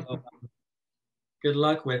 So, good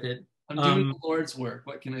luck with it. I'm doing the Lord's work.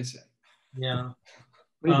 What can I say? Yeah.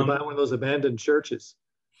 We need to buy one of those abandoned churches.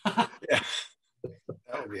 Yeah.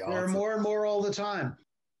 That would be awesome. There are more and more all the time.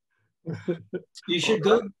 You should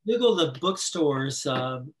go Google the bookstores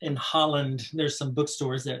in Holland. There's some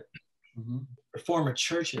bookstores that are former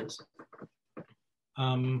churches.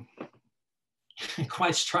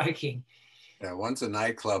 Quite striking. Yeah, one's a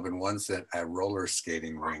nightclub and one's at a roller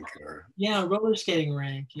skating rink. Yeah, roller skating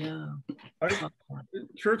rink. Yeah.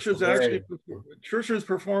 Churches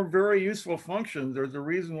perform very useful functions. There's a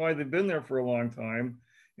reason why they've been there for a long time.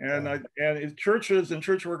 And it's churches and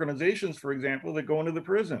church organizations, for example, that go into the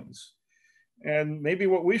prisons. And maybe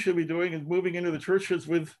what we should be doing is moving into the churches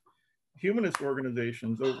with humanist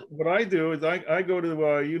organizations. So what I do is I go to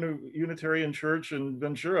a Unitarian church in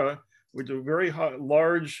Ventura, which is a very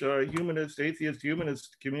large atheist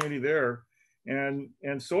humanist community there. And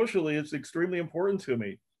socially, it's extremely important to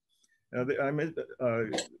me. I'm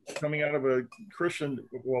coming out of a Christian,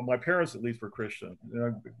 well, my parents at least were Christian.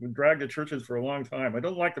 Been dragged to churches for a long time. I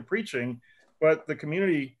don't like the preaching, but the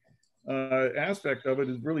community aspect of it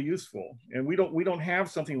is really useful. And we don't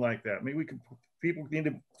have something like that. Maybe people need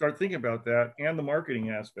to start thinking about that and the marketing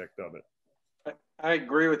aspect of it. I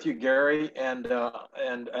agree with you, Gary, and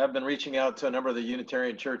I've been reaching out to a number of the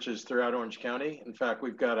Unitarian churches throughout Orange County. In fact,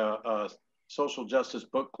 we've got a social justice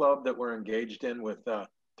book club that we're engaged in with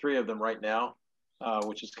 3 of them right now.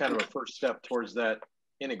 which is kind of a first step towards that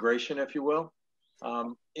integration, if you will.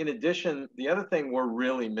 In addition, the other thing we're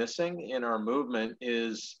really missing in our movement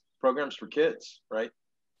is programs for kids, right?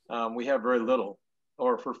 We have very little,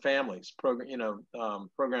 or for families,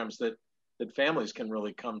 programs that families can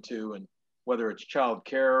really come to, and whether it's child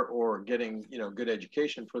care or getting, good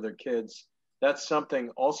education for their kids, that's something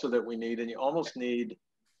also that we need. And you almost need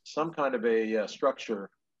some kind of a structure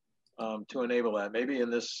to enable that. Maybe in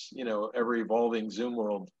this, ever evolving Zoom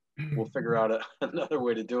world, we'll figure out another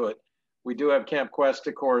way to do it. We do have Camp Quest,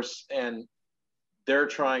 of course, and they're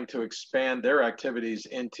trying to expand their activities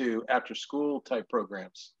into after school type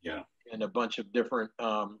programs. Yeah. In a bunch of different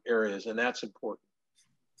areas, and that's important.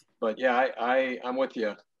 But yeah, I'm with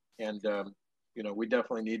you. And, we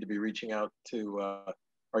definitely need to be reaching out to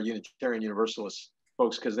our Unitarian Universalist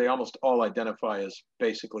folks, because they almost all identify as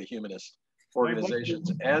basically humanist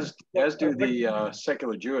organizations, as do the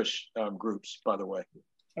secular Jewish groups, by the way.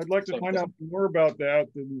 I'd like to find out more about that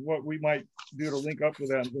and what we might do to link up with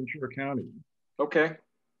that in Ventura County. Okay.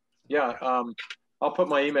 Yeah. I'll put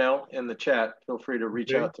my email in the chat. Feel free to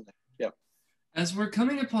reach out to me. Yep. As we're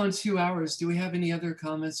coming upon 2 hours, do we have any other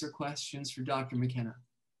comments or questions for Dr. McKenna?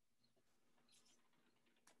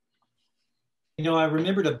 I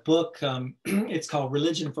remembered a book, it's called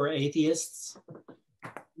Religion for Atheists.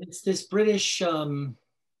 It's this British,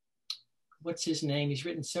 what's his name? He's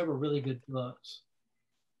written several really good books.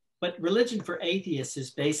 But Religion for Atheists is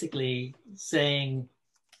basically saying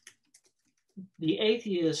the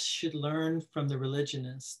atheists should learn from the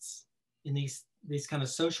religionists in these kind of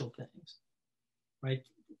social things, right?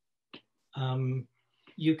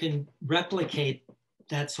 You can replicate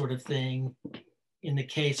that sort of thing in the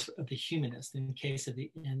case of the humanist, in the case of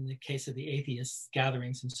the atheist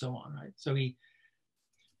gatherings and so on, right? So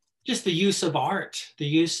just the use of art, the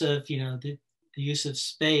use of, the use of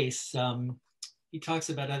space. He talks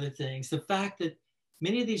about other things. The fact that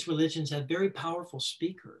many of these religions have very powerful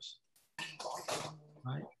speakers,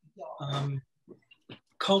 right?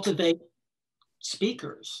 Cultivate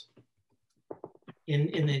speakers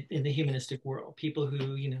in the humanistic world, people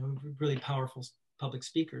who, really powerful public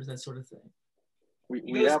speakers, that sort of thing.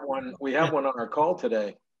 We have one on our call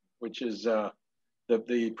today, which is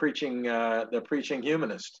the preaching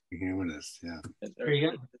humanist. Humanist, yeah. There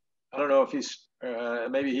you go. I don't know if he's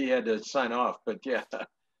maybe he had to sign off, but yeah,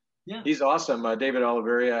 he's awesome. David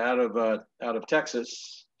Oliveria out of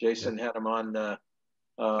Texas. Jason had him on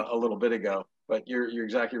a little bit ago, but you're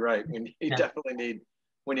exactly right. We definitely need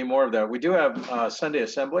more of that. We do have Sunday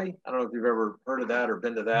Assembly. I don't know if you've ever heard of that or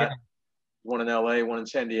been to that. Yeah. One in LA, one in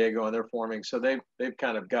San Diego, and they're forming. So they've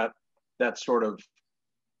kind of got that sort of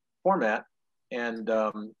format, and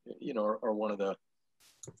are one of the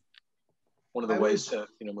ways to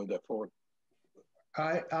move that forward.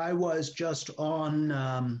 I was just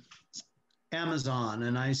on Amazon,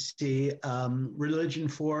 and I see Religion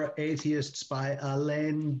for Atheists by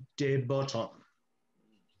Alain de Botton.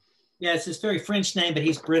 Yeah, it's this very French name, but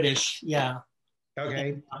he's British. Yeah.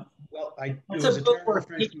 Okay. Well, it's a book worth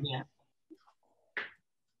picking at.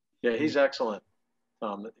 Yeah, he's excellent.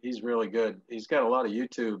 He's really good. He's got a lot of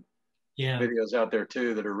YouTube videos out there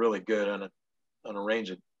too that are really good on a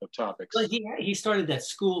range of topics. Well, he started that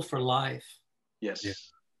School for Life. Yes. Yeah.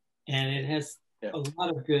 And it has a lot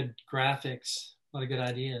of good graphics, a lot of good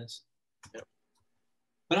ideas. Yep.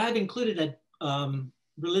 But I've included a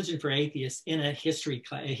Religion for Atheists in a history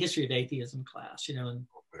of atheism class, and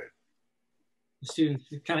the students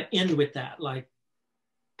kind of end with that, like,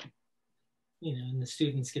 and the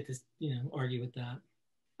students get to, argue with that.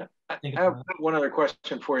 I have one other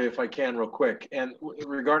question for you, if I can, real quick, and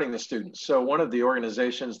regarding the students. So one of the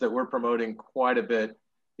organizations that we're promoting quite a bit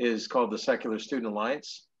is called the Secular Student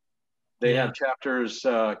Alliance. They have chapters,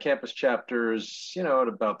 campus chapters, at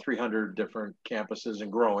about 300 different campuses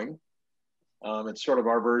and growing. It's sort of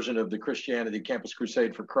our version of the Christianity Campus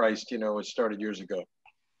Crusade for Christ. It started years ago,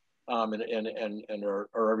 and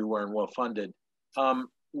are everywhere and well funded.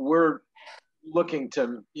 We're looking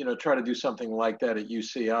to try to do something like that at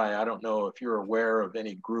UCI. I don't know if you're aware of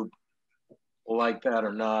any group like that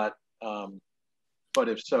or not, but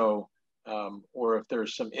if so, or if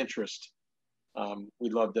there's some interest,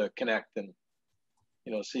 we'd love to connect and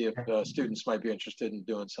see if students might be interested in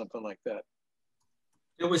doing something like that.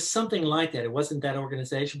 There was something like that. It wasn't that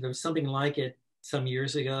organization. There was something like it some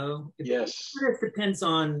years ago. Yes. It depends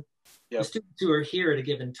on the students who are here at a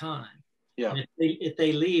given time. Yeah. And if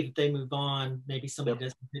they leave, if they move on, maybe somebody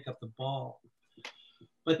doesn't pick up the ball.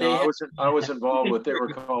 But I was involved with. They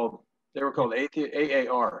were called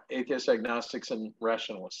AAR, Atheists, Agnostics, and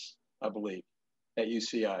Rationalists, I believe, at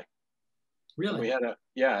UCI. Really? We had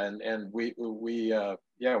and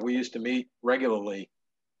we used to meet regularly.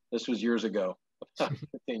 This was years ago,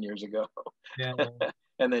 15 years ago. Yeah.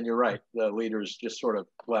 And then you're right, the leaders just sort of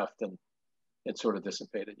left and it sort of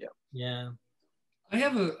dissipated. Yeah. Yeah. I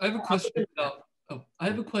have a question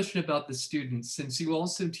about the students, since you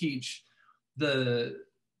also teach the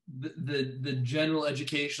general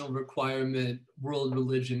educational requirement world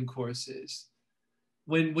religion courses.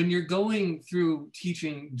 When you're going through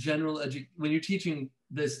teaching when you're teaching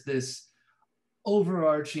this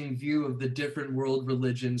overarching view of the different world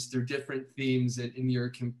religions through different themes, and you're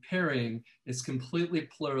comparing, it's completely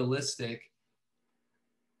pluralistic.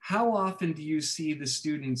 How often do you see the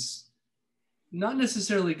students not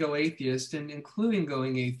necessarily go atheist, and including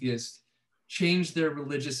going atheist, change their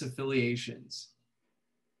religious affiliations?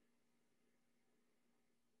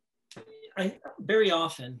 Very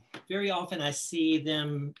often I see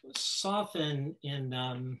them soften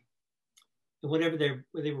in whatever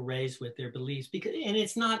they were raised with, their beliefs, and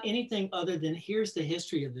it's not anything other than, here's the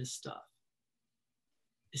history of this stuff.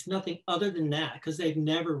 It's nothing other than that, because they've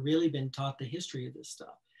never really been taught the history of this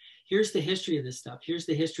stuff. Here's the history of this stuff. Here's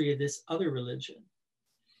the history of this other religion.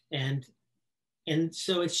 And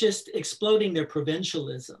so it's just exploding their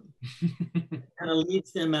provincialism. Kind of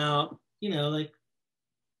leads them out, like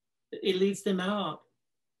it leads them out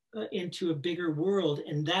into a bigger world,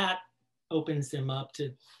 and that opens them up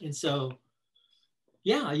to, and so,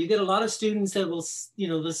 yeah, you get a lot of students that will,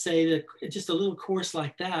 let's say that just a little course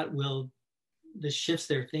like that this shifts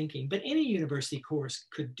their thinking. But any university course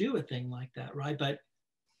could do a thing like that, right? But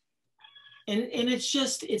and it's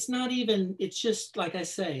just like I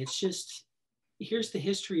say, it's just, here's the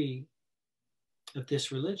history of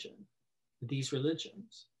this religion, these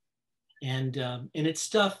religions, and it's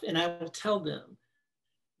stuff. And I will tell them,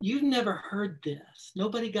 you've never heard this.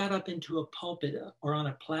 Nobody got up into a pulpit or on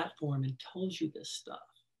a platform and told you this stuff,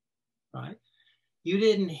 right? You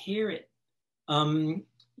didn't hear it.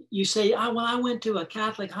 You say, well, I went to a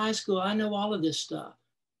Catholic high school, I know all of this stuff.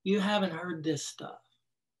 You haven't heard this stuff,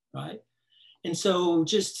 right? And so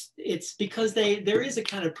it's because there is a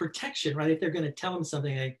kind of protection, right? If they're going to tell them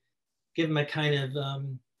something, they give them a kind of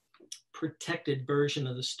protected version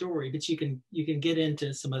of the story. But you can get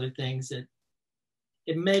into some other things that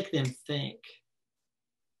it make them think,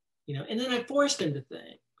 and then I force them to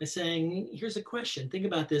think by saying, here's a question, think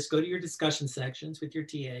about this, go to your discussion sections with your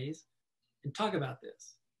TAs and talk about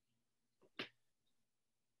this.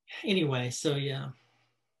 Anyway, so yeah,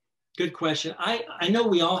 good question. I know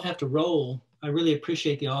we all have to roll. I really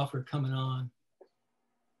appreciate the offer coming on.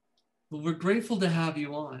 Well, we're grateful to have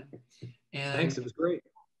you on. And thanks, it was great.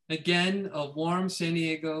 Again, a warm San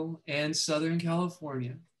Diego and Southern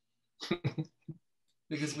California.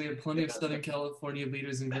 Because we have plenty of Southern California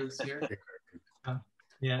leaders and groups here.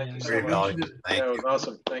 Yeah. Very valuable. That was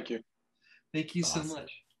awesome. Thank you. Thank you so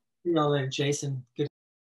much. See you all later, Jason. Good.